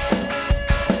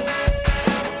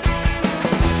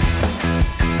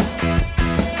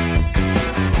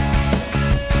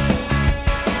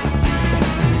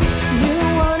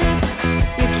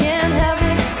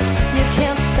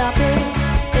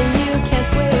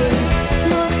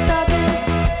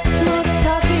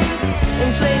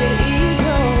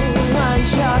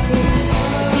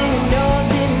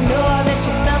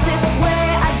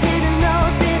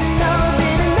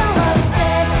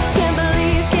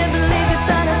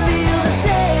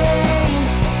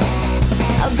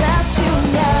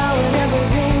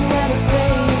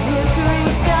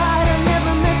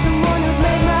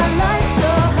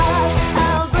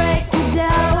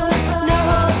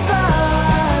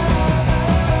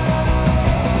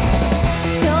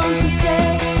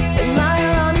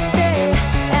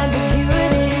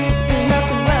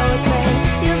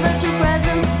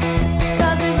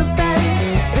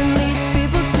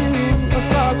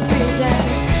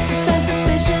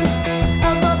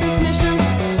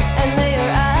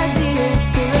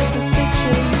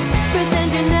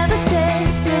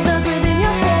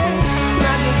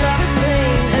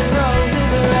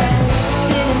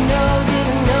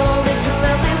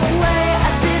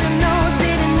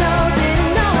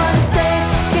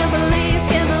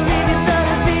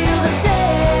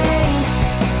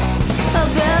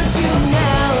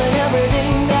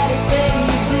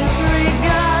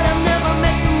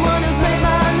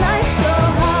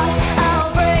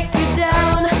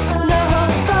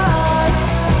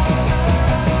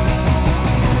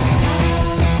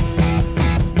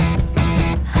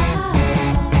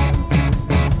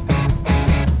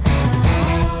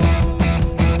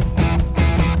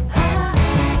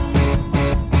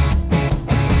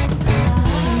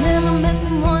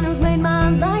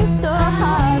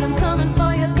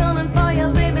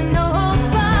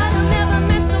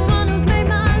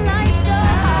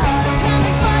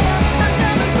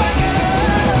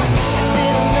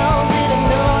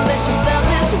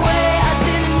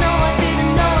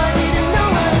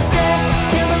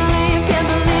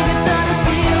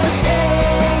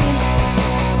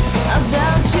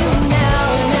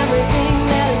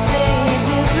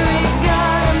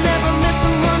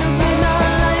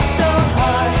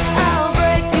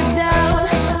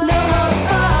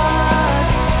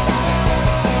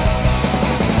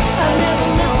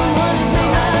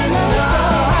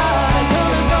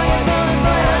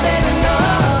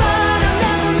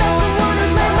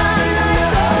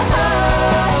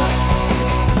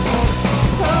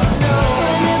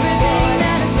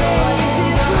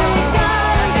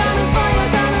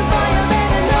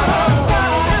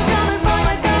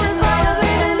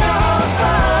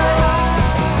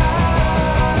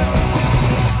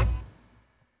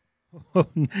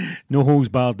 No Holds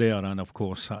Barred there, and of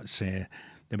course that's the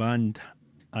band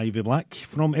Ivy Black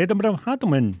from Edinburgh. Had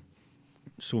them in,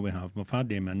 so we've had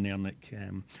them in there, Nick.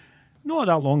 Not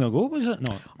that long ago, was it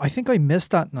not? I think I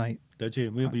missed that night. Did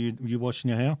you? Were you washing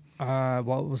your hair?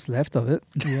 What was left of it,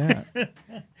 yeah.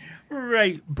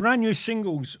 Right, brand new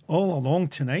singles all along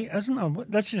tonight, isn't there?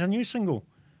 This is a new single.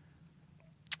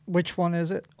 Which one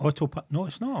is it? No,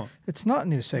 it's not. It's not a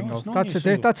new single. No,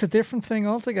 That's a different thing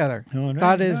altogether. Oh, right.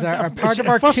 That is part of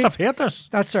our first I've heard this.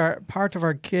 That's part of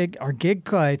our gig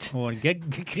guide. Oh, a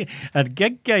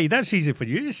gig guide. That's easy for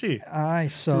you to say. Aye,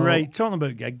 so right. Talking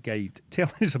about gig guide,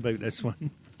 tell us about this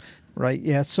one. Right.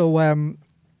 Yeah. So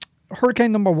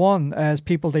Hurricane Number One, as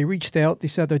people they reached out, they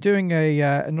said they're doing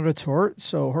another tour.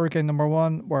 So Hurricane Number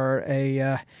One were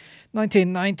a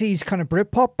 1990s kind of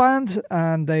Britpop band,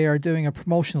 and they are doing a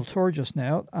promotional tour just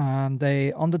now. And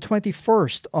they, on the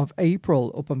 21st of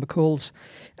April, up in McColl's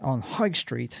on High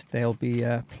Street, they'll be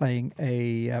playing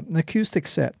an acoustic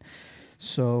set.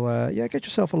 So yeah, get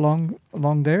yourself along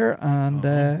there, and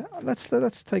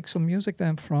let's take some music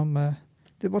then from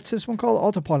what's this one called?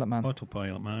 Autopilot Man.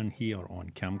 Autopilot Man here on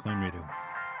Cam Glen Radio.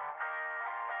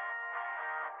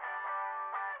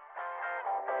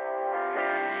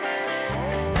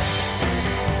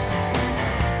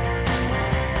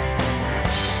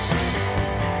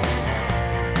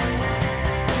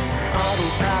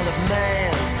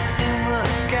 Man in the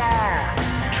sky,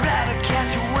 try to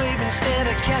catch a wave instead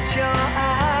of catch your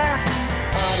eye.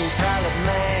 Autopilot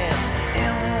man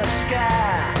in the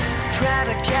sky, try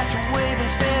to catch a wave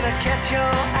instead of catch your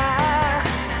eye.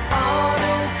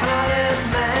 Autopilot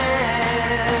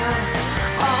man,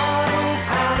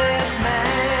 autopilot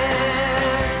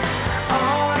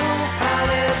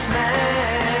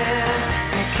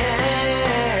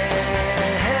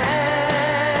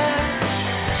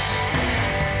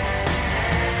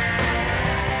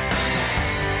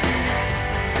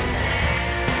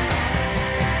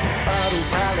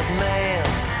man,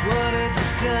 what have you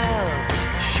done?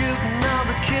 Shooting all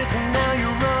the kids and now you're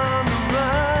on the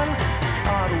run.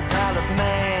 Autopilot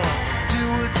man, do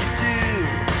what you do.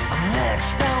 I'm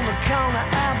next on the corner,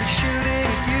 I'll be shooting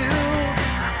at you.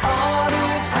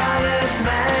 Autopilot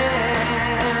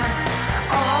man,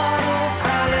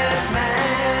 autopilot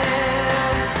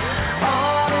man,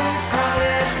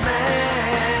 autopilot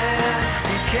man,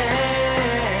 you can.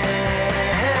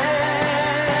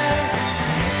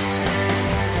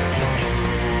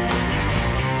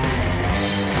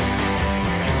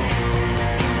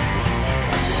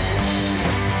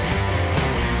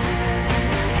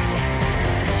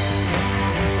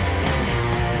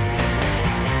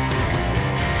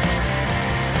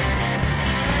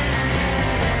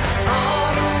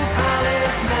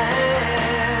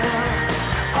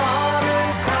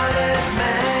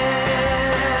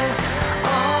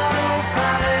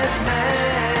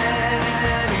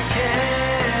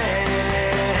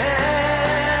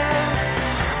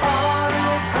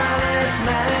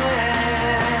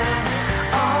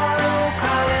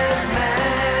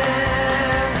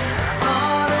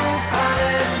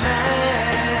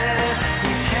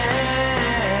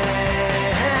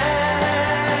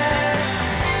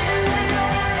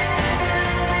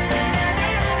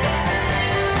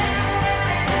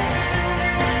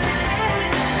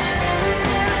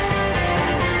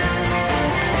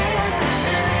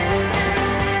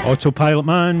 Autopilot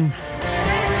Man,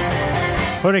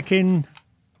 Hurricane,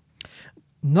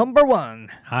 Number one.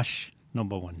 hash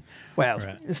number one. Well,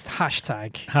 Right. it's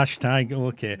hashtag. Hashtag,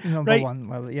 okay. Number right. one.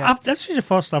 Well, yeah. This is the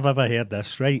first I've ever heard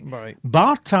this, right? Right.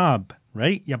 Bar tab,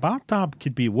 right? Your bar tab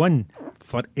could be won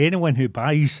for anyone who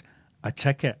buys a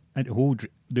ticket at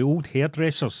the old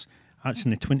hairdressers. That's on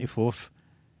the 24th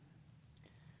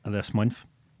of this month.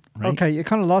 Right? Okay, you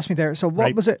kind of lost me there. So what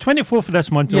Right. was it? 24th of this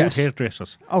month, the Yes. old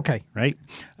hairdressers. Okay. Right?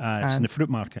 It's in And- the fruit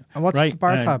market. and what's right? the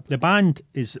bar tab? The band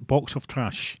is Box of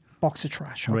Trash. Box of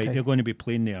trash. Okay. Right, they're going to be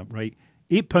playing there, right?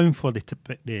 £8 for the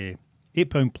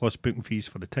 £8 plus booking fees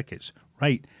for the tickets,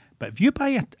 right? But if you buy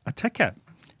a ticket,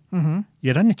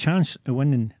 you're in the chance of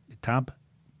winning the tab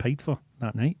paid for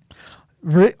that night.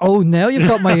 Oh, now you've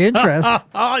got my interest.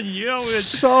 Oh, yeah.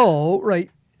 So, right.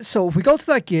 So if we go to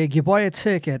that gig, you buy a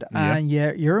ticket, Yeah. and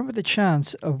you're in with a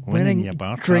chance of Winning winning your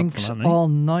bar tab drinks for that night. all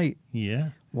night. Yeah.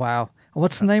 Wow. And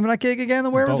what's the name of that gig again,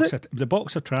 and where is it? The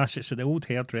Box of Trash, it's at the old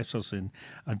hairdressers, and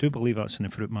I do believe that's in the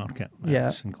fruit market. Yeah.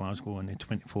 It's in Glasgow on the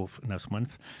 24th in this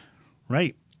month.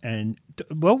 Right. And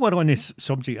while we're on this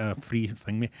subject of free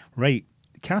thing, right,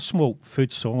 Castle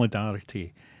Food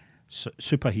Solidarity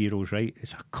Superheroes, right,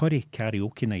 it's a curry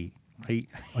karaoke night, right,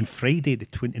 on Friday the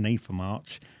 29th of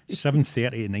March,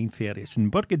 7:30 to 9:30. It's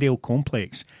in Burgadale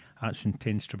Complex. That's in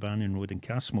 10 Stravanen Road in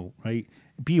Castlemilk, right?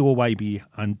 BOYB,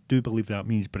 and do believe that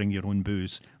means bring your own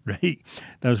booze, right?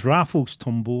 There's raffles,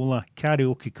 tombola,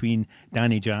 karaoke queen,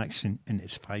 Danny Jackson, and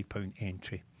it's £5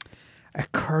 entry. A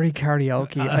curry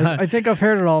karaoke. I think I've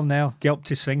heard it all now. Get up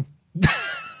to sing.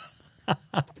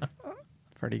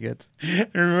 Pretty good.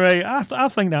 Right, I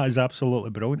think that is absolutely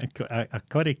brilliant. A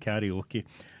curry karaoke.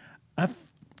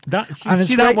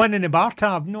 See that one in the bar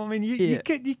tab? No, I mean you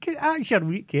could that's your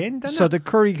weekend. Isn't So it? the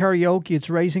curry karaoke, it's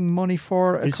raising money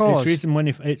for a cause. It's raising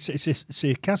money. It's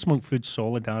a Castlemilk Food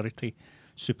Solidarity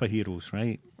Superheroes,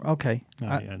 right? Okay.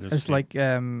 It's like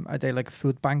are they like a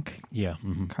food bank? Yeah,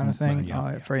 kind of thing.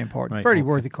 Yeah, very important. Right, Very okay.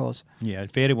 worthy cause. Yeah,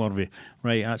 very worthy.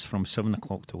 Right, that's from 7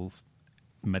 o'clock till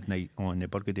midnight on the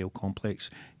Burgadale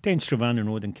Complex, 10 Stravanen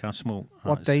Road in Castlemilk.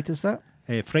 What date is that?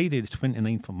 Friday the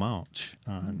 29th of March.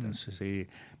 And this is a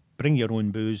bring your own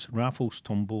booze, raffles,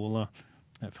 tombola,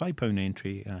 £5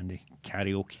 entry, and the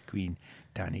karaoke queen,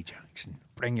 Danny Jackson.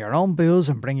 Bring your own booze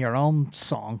and bring your own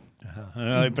song.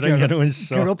 Bring your own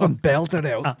song. Get up and belt it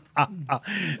out.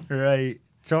 Right.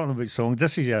 Talking about songs,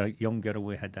 this is a young girl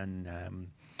we had in a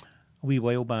wee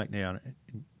while back there,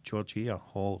 Georgia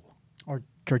Hall. Or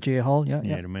Georgia Hall, yeah.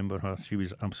 Yeah, remember her? She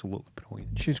was absolutely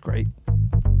brilliant. She's great.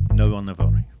 Now or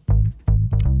never.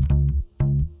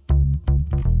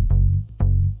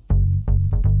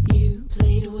 You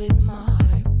played with my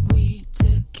heart, we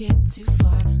took it too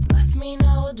far. Left me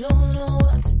now, I don't know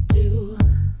what to do.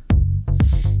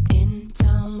 In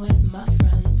town with my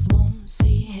friends, won't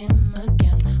see him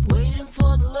again. Waiting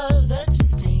for the love that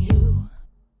just ain't you.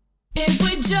 If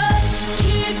we just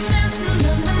keep dancing,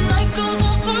 then the night goes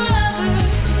on forever.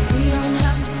 We don't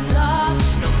have to stop,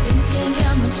 no things can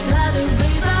get much better.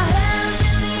 Raise our hands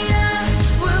in the air,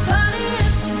 we're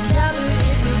partying together.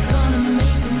 If we're gonna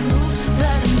make a move,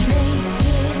 better make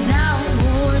it now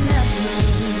or never.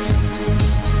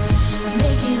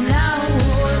 Make it now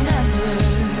or never.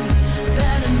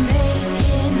 Better make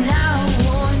it now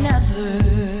or never.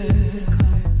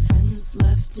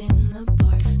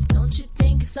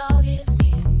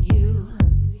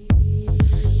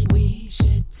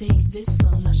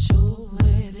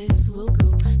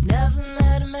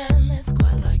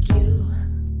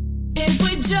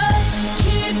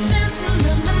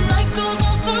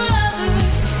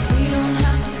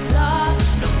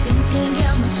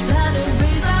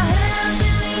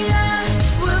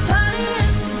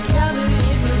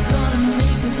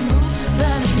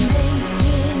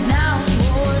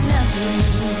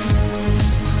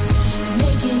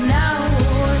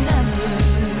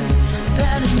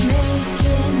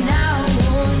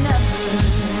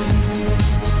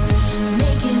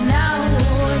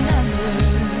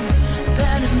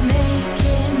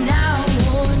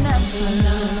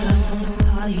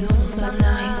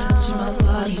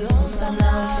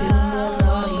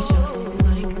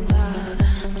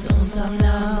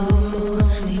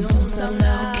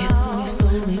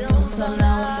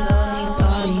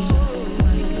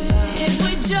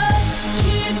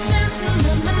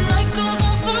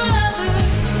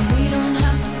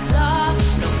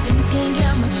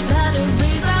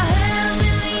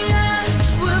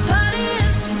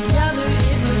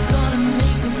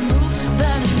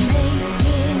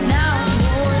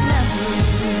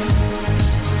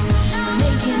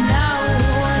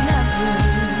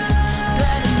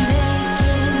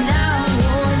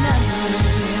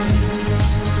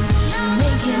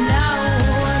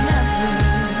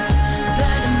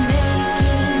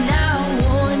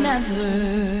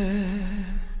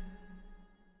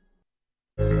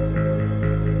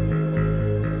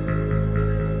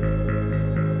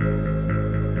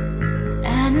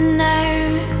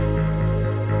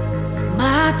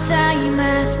 My time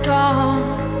has come.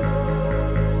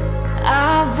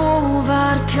 I've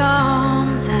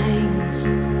overcome things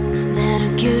that I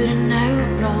couldn't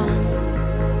outrun.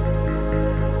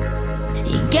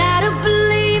 You gotta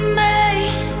believe me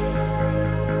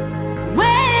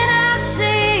when I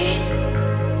say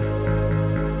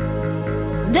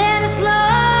that it's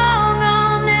long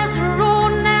on this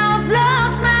road. Now I've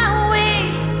lost my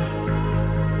way,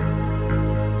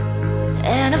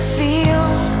 and I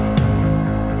feel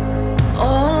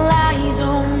all eyes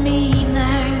on me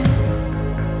now,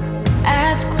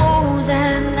 eyes closed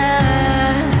and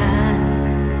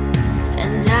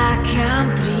I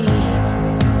can't breathe.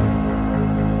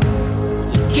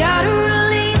 You gotta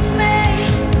release me,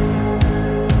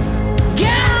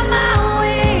 get out my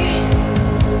way,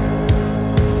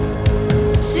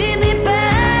 take me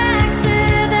back to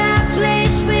that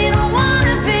place we don't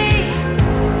wanna be.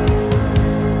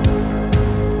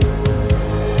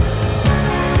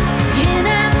 And I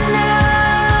know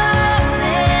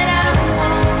that I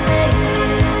won't make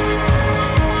it.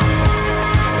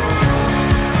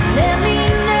 Let me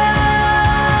know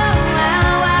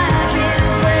how I can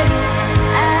break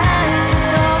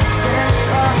out of that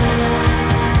struggle.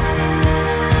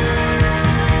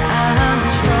 I'm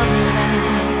struggling.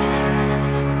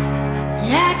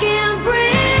 I can't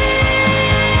breathe.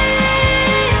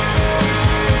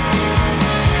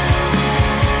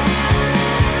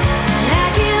 I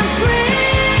can't breathe.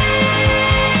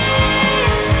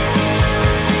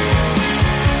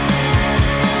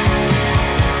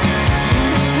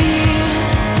 And I feel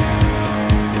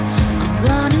I'm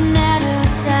running out of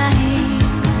time.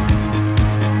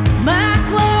 My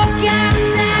clock has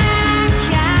ticking.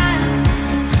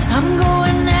 I'm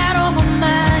going out of my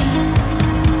mind.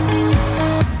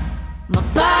 My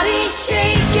body's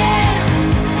shaking.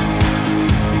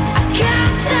 I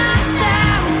can't stop still.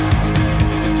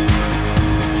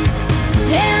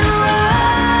 And rolling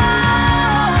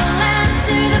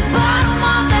to the bottom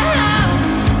of the hill.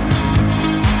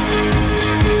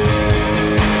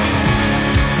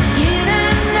 And I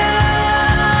know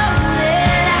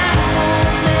that I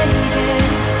won't make it.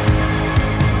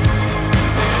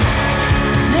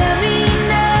 Let me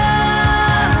know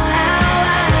how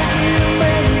I can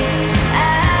break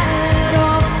out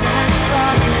of that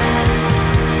struggle.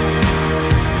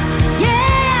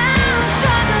 Yeah, I'm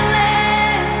struggling.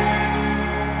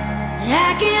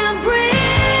 I can't breathe.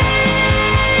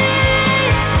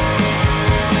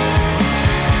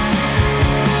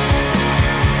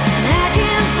 I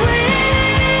can't breathe.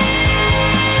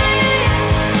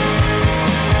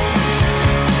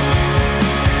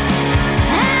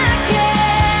 I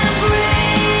can't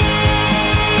breathe.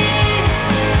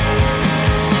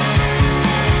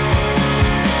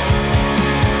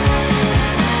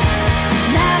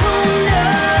 I don't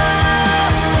know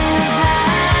if I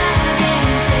can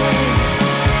take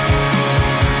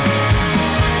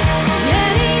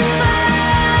anymore.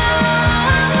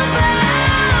 I'm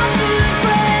about to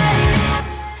break.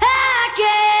 I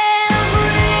can't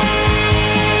breathe.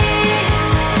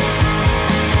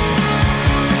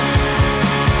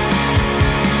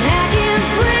 I can't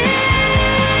breathe.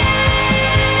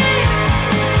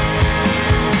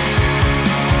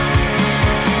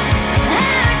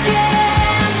 I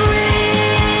can't breathe.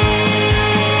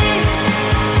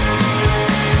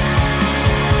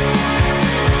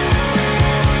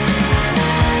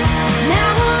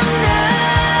 Now I know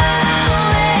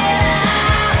that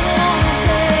I won't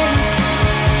take.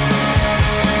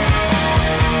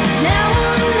 Now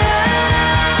I know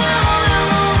I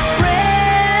won't break.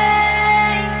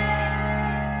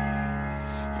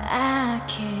 I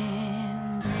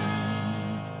can't breathe.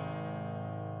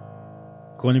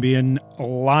 Going to be in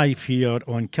live here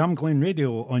on Cam Glen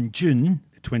Radio on June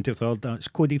 23rd. That's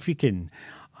Cody Feakin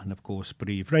and, of course,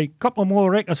 Brave. Right, couple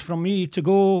more records from me to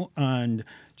go, and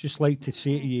just like to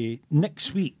say to you,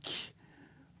 next week,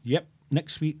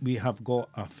 next week we have got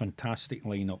a fantastic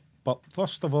lineup. But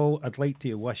first of all, I'd like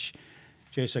to wish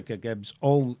Jessica Gibbs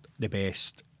all the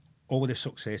best, all the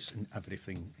success and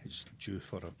everything is due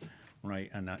for her.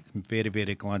 Right, and I'm very,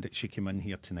 very glad that she came in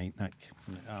here tonight, Nick.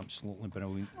 Absolutely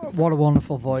brilliant. What a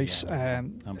wonderful voice. Yeah,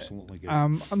 absolutely good.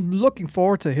 I'm looking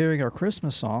forward to hearing her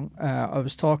Christmas song. I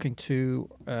was talking to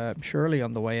Shirley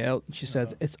on the way out, and she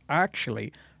said it's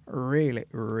actually really,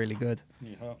 really good.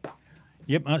 Yeah.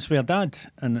 Yep, that's where Dad,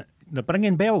 and they're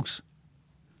bringing bells.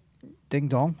 Ding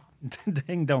dong.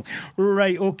 Ding dong.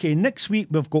 Right, okay. Next week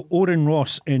we've got Oren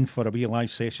Ross in for a wee live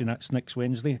session. That's next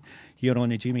Wednesday here on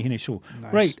the Jamie Heaney Show.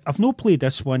 Nice. Right, I've not played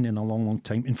this one in a long, long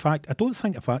time. In fact, I don't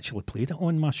think I've actually played it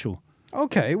on my show.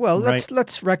 Okay, well, Right.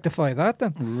 let's rectify that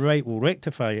then. Right, we'll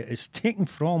rectify it. It's taken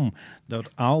from their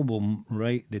album,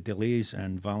 right, The Delays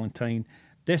and Valentine.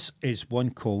 This is one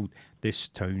called This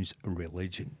Town's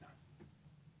Religion.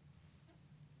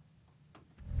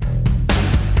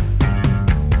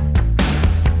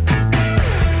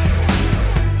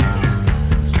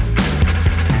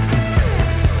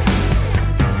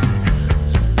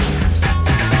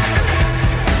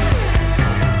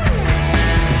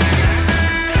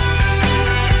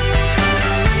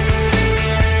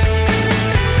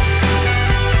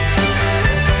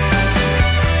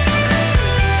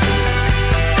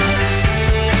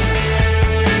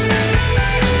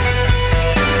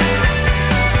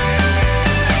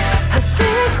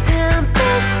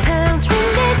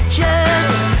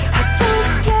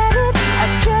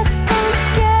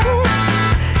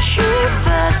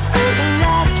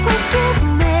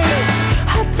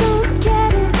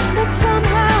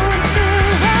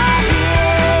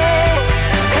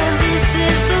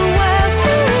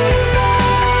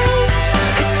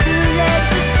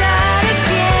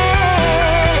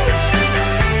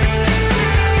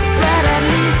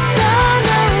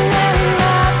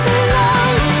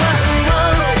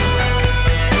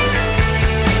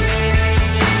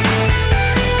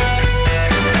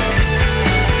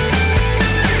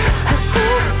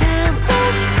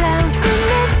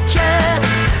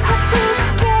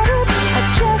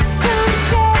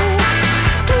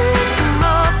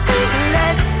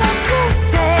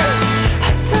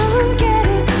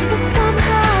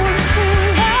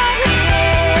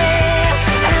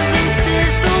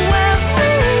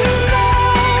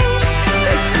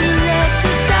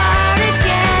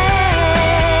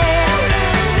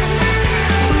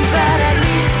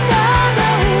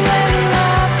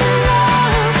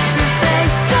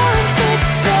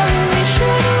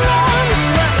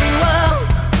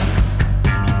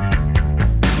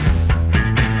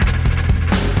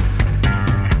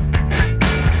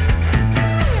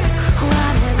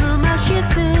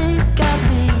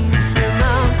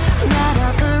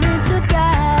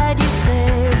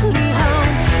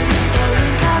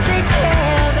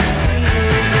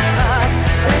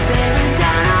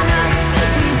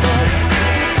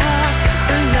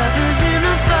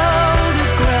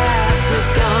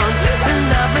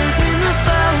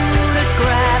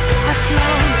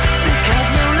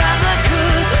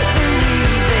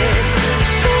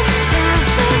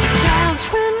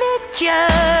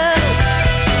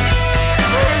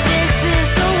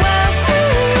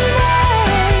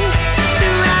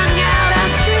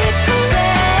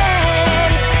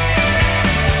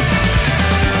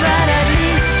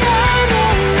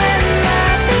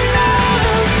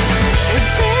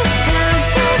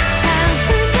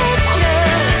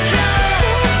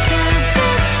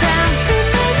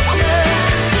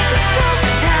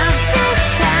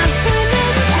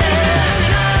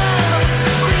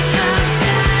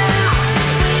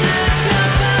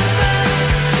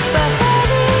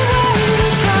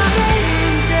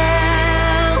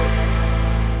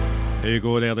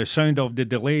 The sound of The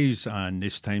Delays, and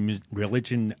this time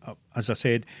Religion. As I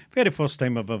said, very first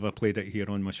time I've ever played it here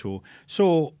on my show.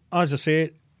 So, as I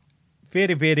said,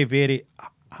 very, very, very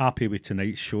happy with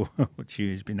tonight's show, which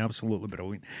has been absolutely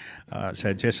brilliant. It's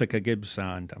Jessica Gibbs,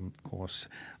 and of course,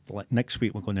 next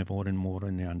week we're going to have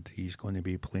Moran, and he's going to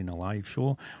be playing a live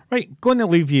show. Right, going to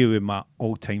leave you with my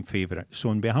all-time favourite. So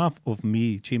on behalf of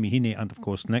me, Jamie Heaney, and of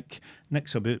course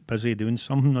Nick's about busy doing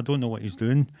something. I don't know what he's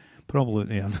doing.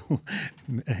 Probably, I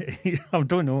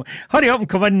don't know. Hurry up and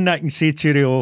come in, Nick, and say cheerio.